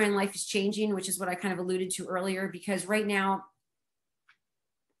OBGYN life is changing, which is what I kind of alluded to earlier, because right now,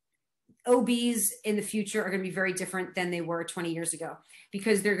 OBs in the future are going to be very different than they were 20 years ago,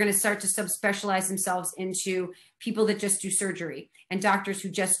 because they're going to start to subspecialize themselves into people that just do surgery and doctors who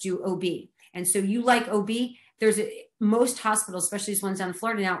just do OB. And so you like OB, most hospitals, especially these ones down in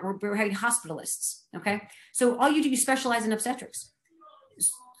Florida now, we're having hospitalists. Okay. So all you do, you specialize in obstetrics.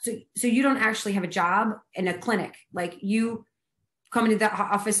 So you don't actually have a job in a clinic. Like, you come into the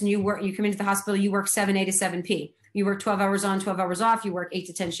office and you come into the hospital, you work 7A to 7P. You work 12 hours on, 12 hours off. You work 8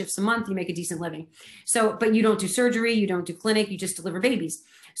 to 10 shifts a month. You make a decent living. So, but you don't do surgery. You don't do clinic. You just deliver babies.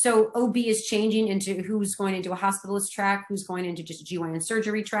 So OB is changing into who's going into a hospitalist track, who's going into just a GYN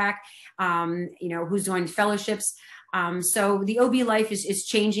surgery track, who's doing fellowships. So the OB life is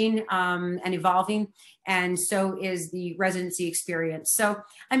changing and evolving, and so is the residency experience. So,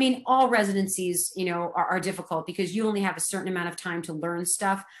 I mean, all residencies, are difficult because you only have a certain amount of time to learn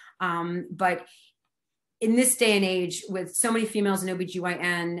stuff. But in this day and age, with so many females in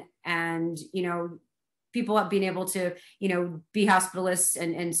OBGYN and, people being able to, be hospitalists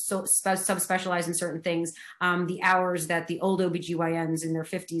and so subspecialize in certain things, the hours that the old OBGYNs in their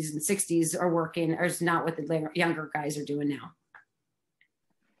 50s and 60s are working is not what the younger guys are doing now.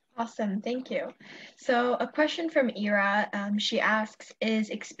 Awesome, thank you. So a question from Ira, she asks, is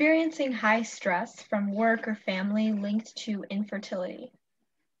experiencing high stress from work or family linked to infertility?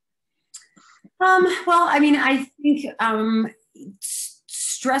 Well, I mean, I think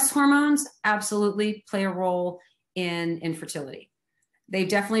stress hormones absolutely play a role in infertility. They've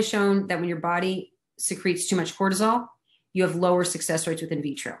definitely shown that when your body secretes too much cortisol, you have lower success rates with in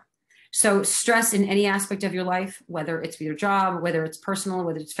vitro. So stress in any aspect of your life, whether it's your job, whether it's personal,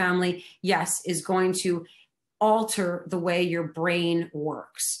 whether it's family, yes, is going to alter the way your brain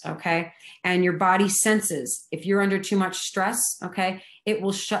works, okay? And your body senses if you're under too much stress, okay, it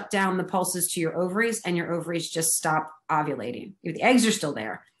will shut down the pulses to your ovaries, and your ovaries just stop ovulating. The eggs are still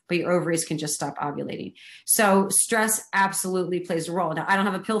there, but your ovaries can just stop ovulating. So stress absolutely plays a role. Now, I don't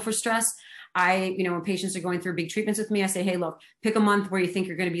have a pill for stress. When patients are going through big treatments with me, I say, hey, look, pick a month where you think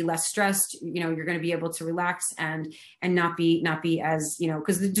you're going to be less stressed. You're going to be able to relax and not be as,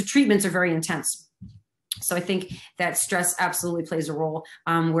 because the treatments are very intense. So I think that stress absolutely plays a role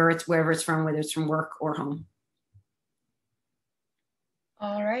wherever it's from, whether it's from work or home.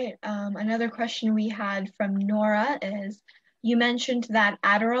 All right. Another question we had from Nora is, you mentioned that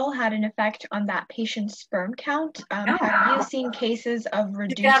Adderall had an effect on that patient's sperm count. Have you seen cases of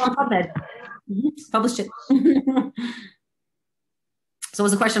reduced... Yeah, on PubMed. Published it. So what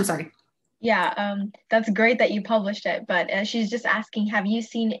was the question? I'm sorry. Yeah, that's great that you published it, but she's just asking, have you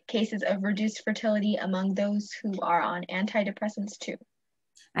seen cases of reduced fertility among those who are on antidepressants too?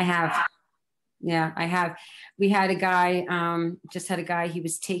 I have. Yeah, I have. We had a guy, just had a guy, he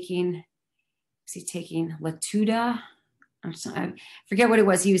was taking Latuda? I forget what it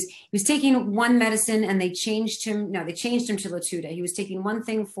was. He was taking one medicine and they changed him. No, they changed him to Latuda. He was taking one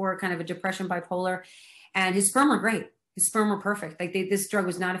thing for kind of a depression, bipolar, and his sperm were great. His sperm were perfect. Like this drug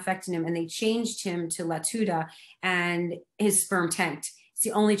was not affecting him, and they changed him to Latuda, and his sperm tanked. It's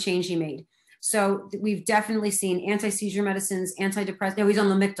the only change he made. So we've definitely seen anti-seizure medicines, antidepressants. No, he's on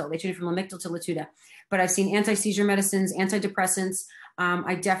Lamictal. They changed from Lamictal to Latuda. But I've seen anti-seizure medicines, antidepressants.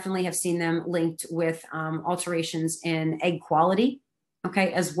 I definitely have seen them linked with alterations in egg quality,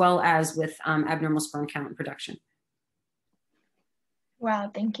 okay, as well as with abnormal sperm count and production.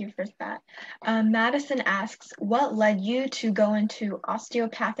 Wow, thank you for that. Madison asks, what led you to go into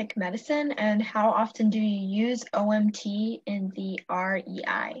osteopathic medicine, and how often do you use OMT in the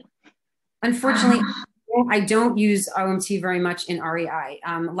REI? Unfortunately, I don't use OMT very much in REI.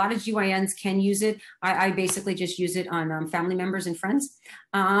 A lot of GYNs can use it. I basically just use it on family members and friends.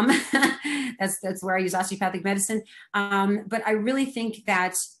 That's where I use osteopathic medicine. But I really think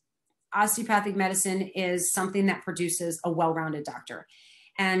that osteopathic medicine is something that produces a well-rounded doctor.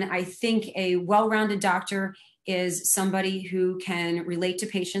 And I think a well-rounded doctor is somebody who can relate to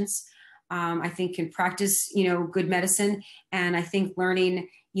patients. I think can practice, good medicine. And I think learning,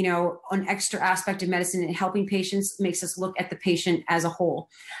 an extra aspect of medicine and helping patients makes us look at the patient as a whole.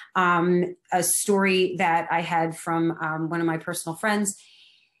 A story that I had from one of my personal friends,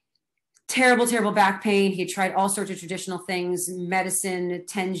 terrible, terrible back pain. He had tried all sorts of traditional things, medicine,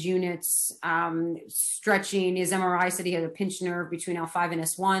 TENS units, stretching. His MRI said he had a pinched nerve between L5 and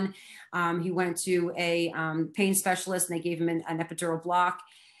S1. He went to a pain specialist and they gave him an epidural block.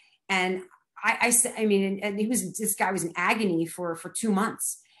 And this guy was in agony for 2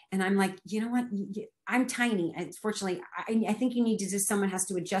 months. And I'm like, you know what? I'm tiny. Unfortunately, I think you need to someone has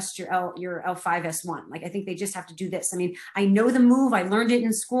to adjust your L5S1. Like, I think they just have to do this. I mean, I know the move. I learned it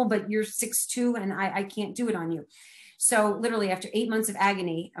in school, but you're 6'2" and I can't do it on you. So literally after 8 months of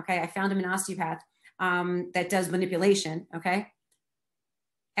agony, okay, I found him an osteopath that does manipulation, okay?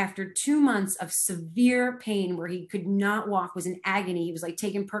 After 2 months of severe pain where he could not walk, was in agony, he was like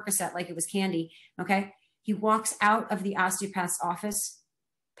taking Percocet like it was candy, okay? He walks out of the osteopath's office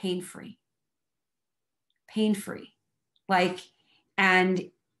pain-free,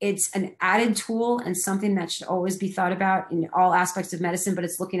 and it's an added tool and something that should always be thought about in all aspects of medicine, but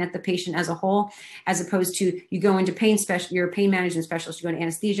it's looking at the patient as a whole, as opposed to you go into you're a pain management specialist, you go into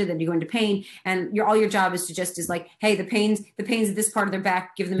anesthesia, then you go into pain, and all your job is like, hey, the pain's at this part of their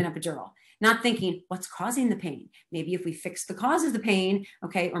back, give them an epidural. Not thinking what's causing the pain. Maybe if we fix the cause of the pain,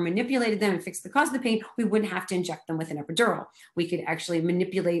 okay, or manipulated them and fix the cause of the pain, we wouldn't have to inject them with an epidural. We could actually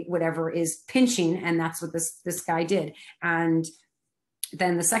manipulate whatever is pinching, and that's what this guy did. And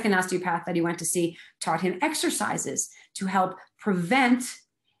then the second osteopath that he went to see taught him exercises to help prevent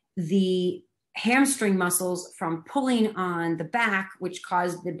the hamstring muscles from pulling on the back, which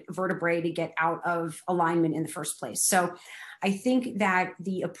caused the vertebrae to get out of alignment in the first place. So I think that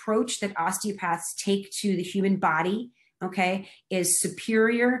the approach that osteopaths take to the human body, okay, is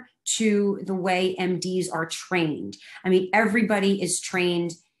superior to the way MDs are trained. I mean, everybody is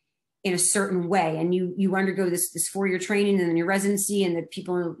trained in a certain way, and you undergo this 4-year training and then your residency, and the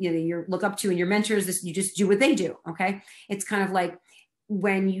people you look up to and your mentors, you just do what they do, okay? It's kind of like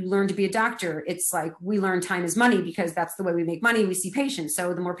when you learn to be a doctor, it's like we learn time is money because that's the way we make money. We see patients.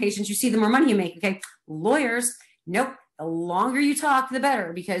 So the more patients you see, the more money you make, okay? Lawyers, nope. The longer you talk, the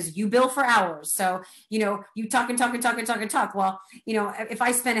better, because you bill for hours. So, you talk and talk and talk and talk and talk. Well, if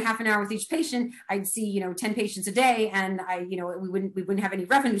I spend a half an hour with each patient, I'd see, 10 patients a day, and we wouldn't have any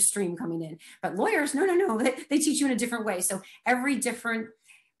revenue stream coming in. But lawyers, no, they teach you in a different way. So every different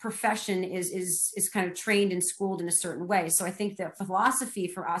profession is kind of trained and schooled in a certain way. So I think the philosophy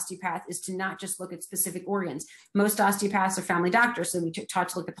for osteopath is to not just look at specific organs. Most osteopaths are family doctors, so we taught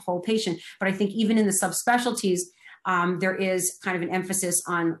to look at the whole patient. But I think even in the subspecialties, there is kind of an emphasis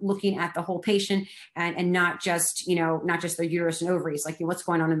on looking at the whole patient and not just, not just their uterus and ovaries, like what's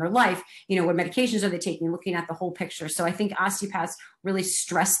going on in their life, what medications are they taking, looking at the whole picture. So I think osteopaths really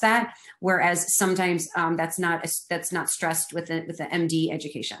stress that, whereas sometimes that's not stressed with the MD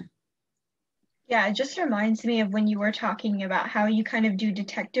education. Yeah, it just reminds me of when you were talking about how you kind of do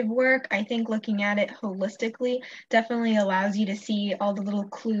detective work. I think looking at it holistically definitely allows you to see all the little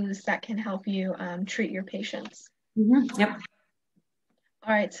clues that can help you treat your patients. Mm-hmm. Yep.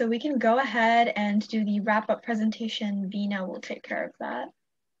 All right, so we can go ahead and do the wrap-up presentation. Vina will take care of that.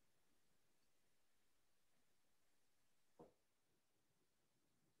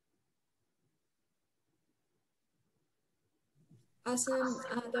 Awesome.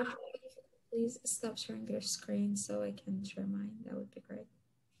 Dr. Please stop sharing your screen so I can share mine. That would be great.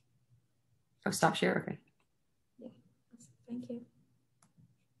 Oh, stop share. Okay. Yeah. Awesome. Thank you.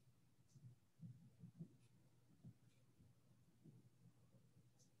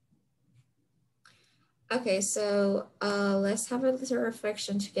 Okay, so let's have a little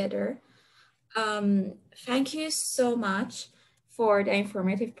reflection together. Thank you so much for the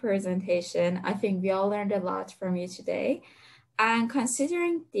informative presentation. I think we all learned a lot from you today. And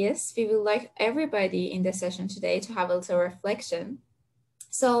considering this, we would like everybody in the session today to have a little reflection.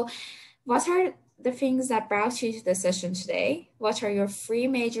 So what are the things that brought you to the session today? What are your 3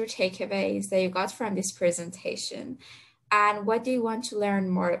 major takeaways that you got from this presentation? And what do you want to learn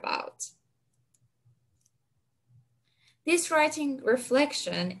more about? This writing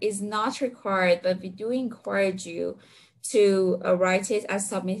reflection is not required, but we do encourage you to write it and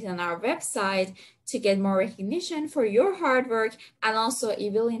submit it on our website to get more recognition for your hard work, and also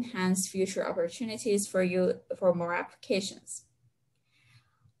it will enhance future opportunities for you for more applications.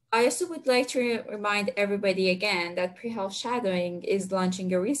 I also would like to remind everybody again that pre-health shadowing is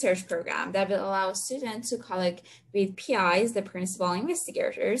launching a research program that will allow students to collect with PIs, the principal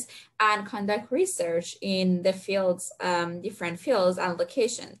investigators, and conduct research in the fields, different fields and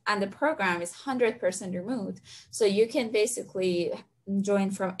locations. And the program is 100% remote, so you can basically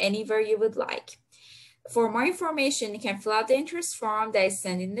join from anywhere you would like. For more information, you can fill out the interest form that is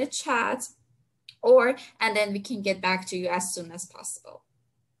sent in the chat, and then we can get back to you as soon as possible.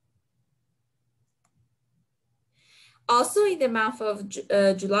 Also, in the month of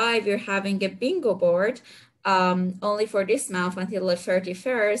July, we're having a bingo board only for this month until the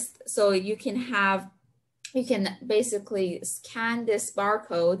 31st. So you can basically scan this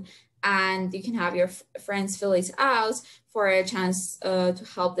barcode and you can have your friends fill it out for a chance to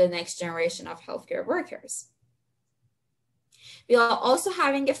help the next generation of healthcare workers. We are also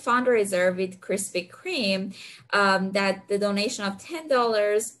having a fundraiser with Krispy Kreme that the donation of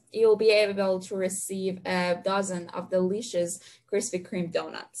 $10, you'll be able to receive a dozen of delicious Krispy Kreme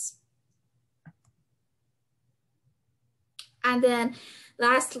donuts. And then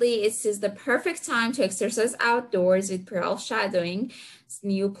lastly, it is the perfect time to exercise outdoors with pre-health shadowing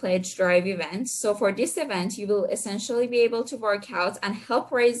new pledge drive event. So for this event, you will essentially be able to work out and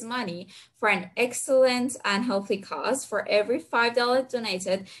help raise money for an excellent and healthy cause. For every $5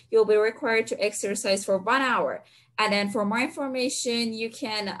 donated, you'll be required to exercise for 1 hour. And then for more information, you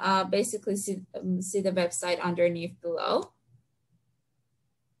can basically see the website underneath below.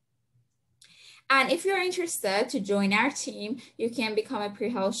 And if you're interested to join our team, you can become a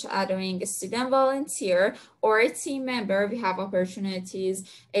pre-health shadowing student volunteer or a team member. We have opportunities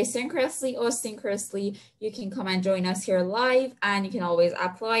asynchronously or synchronously. You can come and join us here live, and you can always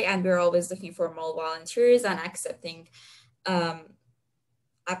apply, and we're always looking for more volunteers and accepting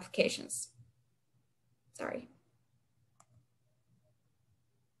applications. Sorry.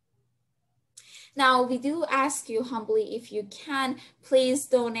 Now, we do ask you humbly, if you can, please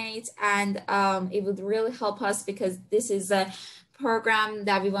donate, and it would really help us, because this is a program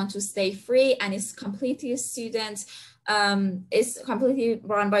that we want to stay free, and it's completely student. It's completely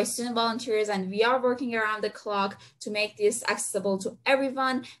run by student volunteers, and we are working around the clock to make this accessible to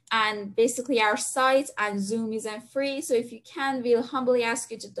everyone. And basically our site and Zoom isn't free. So if you can, we'll humbly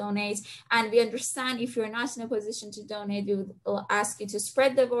ask you to donate. And we understand if you're not in a position to donate, we will ask you to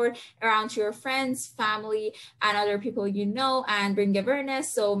spread the word around to your friends, family, and other people you know, and bring awareness.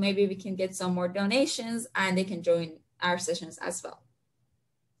 So maybe we can get some more donations and they can join our sessions as well.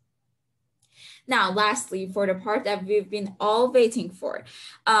 Now, lastly, for the part that we've been all waiting for,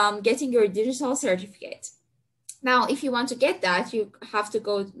 getting your digital certificate. Now, if you want to get that, you have to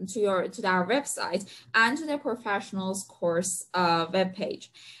go to our website and to the professionals course webpage.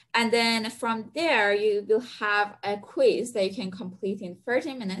 And then from there, you will have a quiz that you can complete in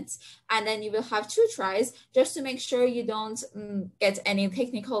 30 minutes. And then you will have 2 tries just to make sure you don't get any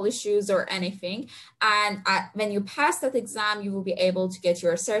technical issues or anything. And when you pass that exam, you will be able to get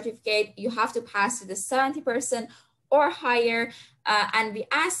your certificate. You have to pass with a 70% or higher. And we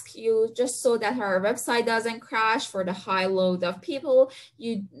ask you, just so that our website doesn't crash for the high load of people,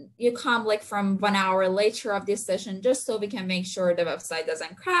 you come like from 1 hour later of this session, just so we can make sure the website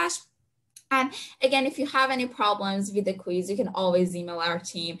doesn't crash. And again, if you have any problems with the quiz, you can always email our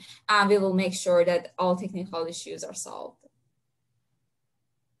team, and we will make sure that all technical issues are solved.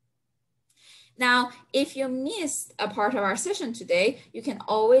 Now, if you missed a part of our session today, you can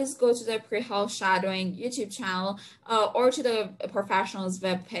always go to the Pre-Health Shadowing YouTube channel or to the professionals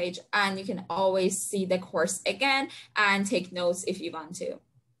webpage, and you can always see the course again and take notes if you want to.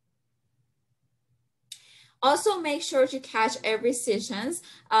 Also, make sure to catch every sessions.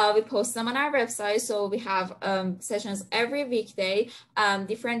 We post them on our website, so we have sessions every weekday,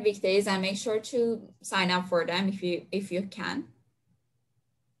 different weekdays, and make sure to sign up for them if you can.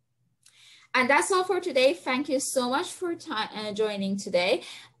 And that's all for today. Thank you so much for joining today.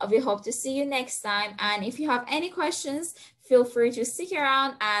 We hope to see you next time. And if you have any questions, feel free to stick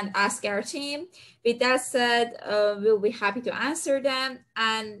around and ask our team. With that said, we'll be happy to answer them.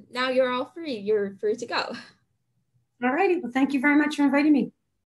 And now you're all free. You're free to go. All righty. Well, thank you very much for inviting me.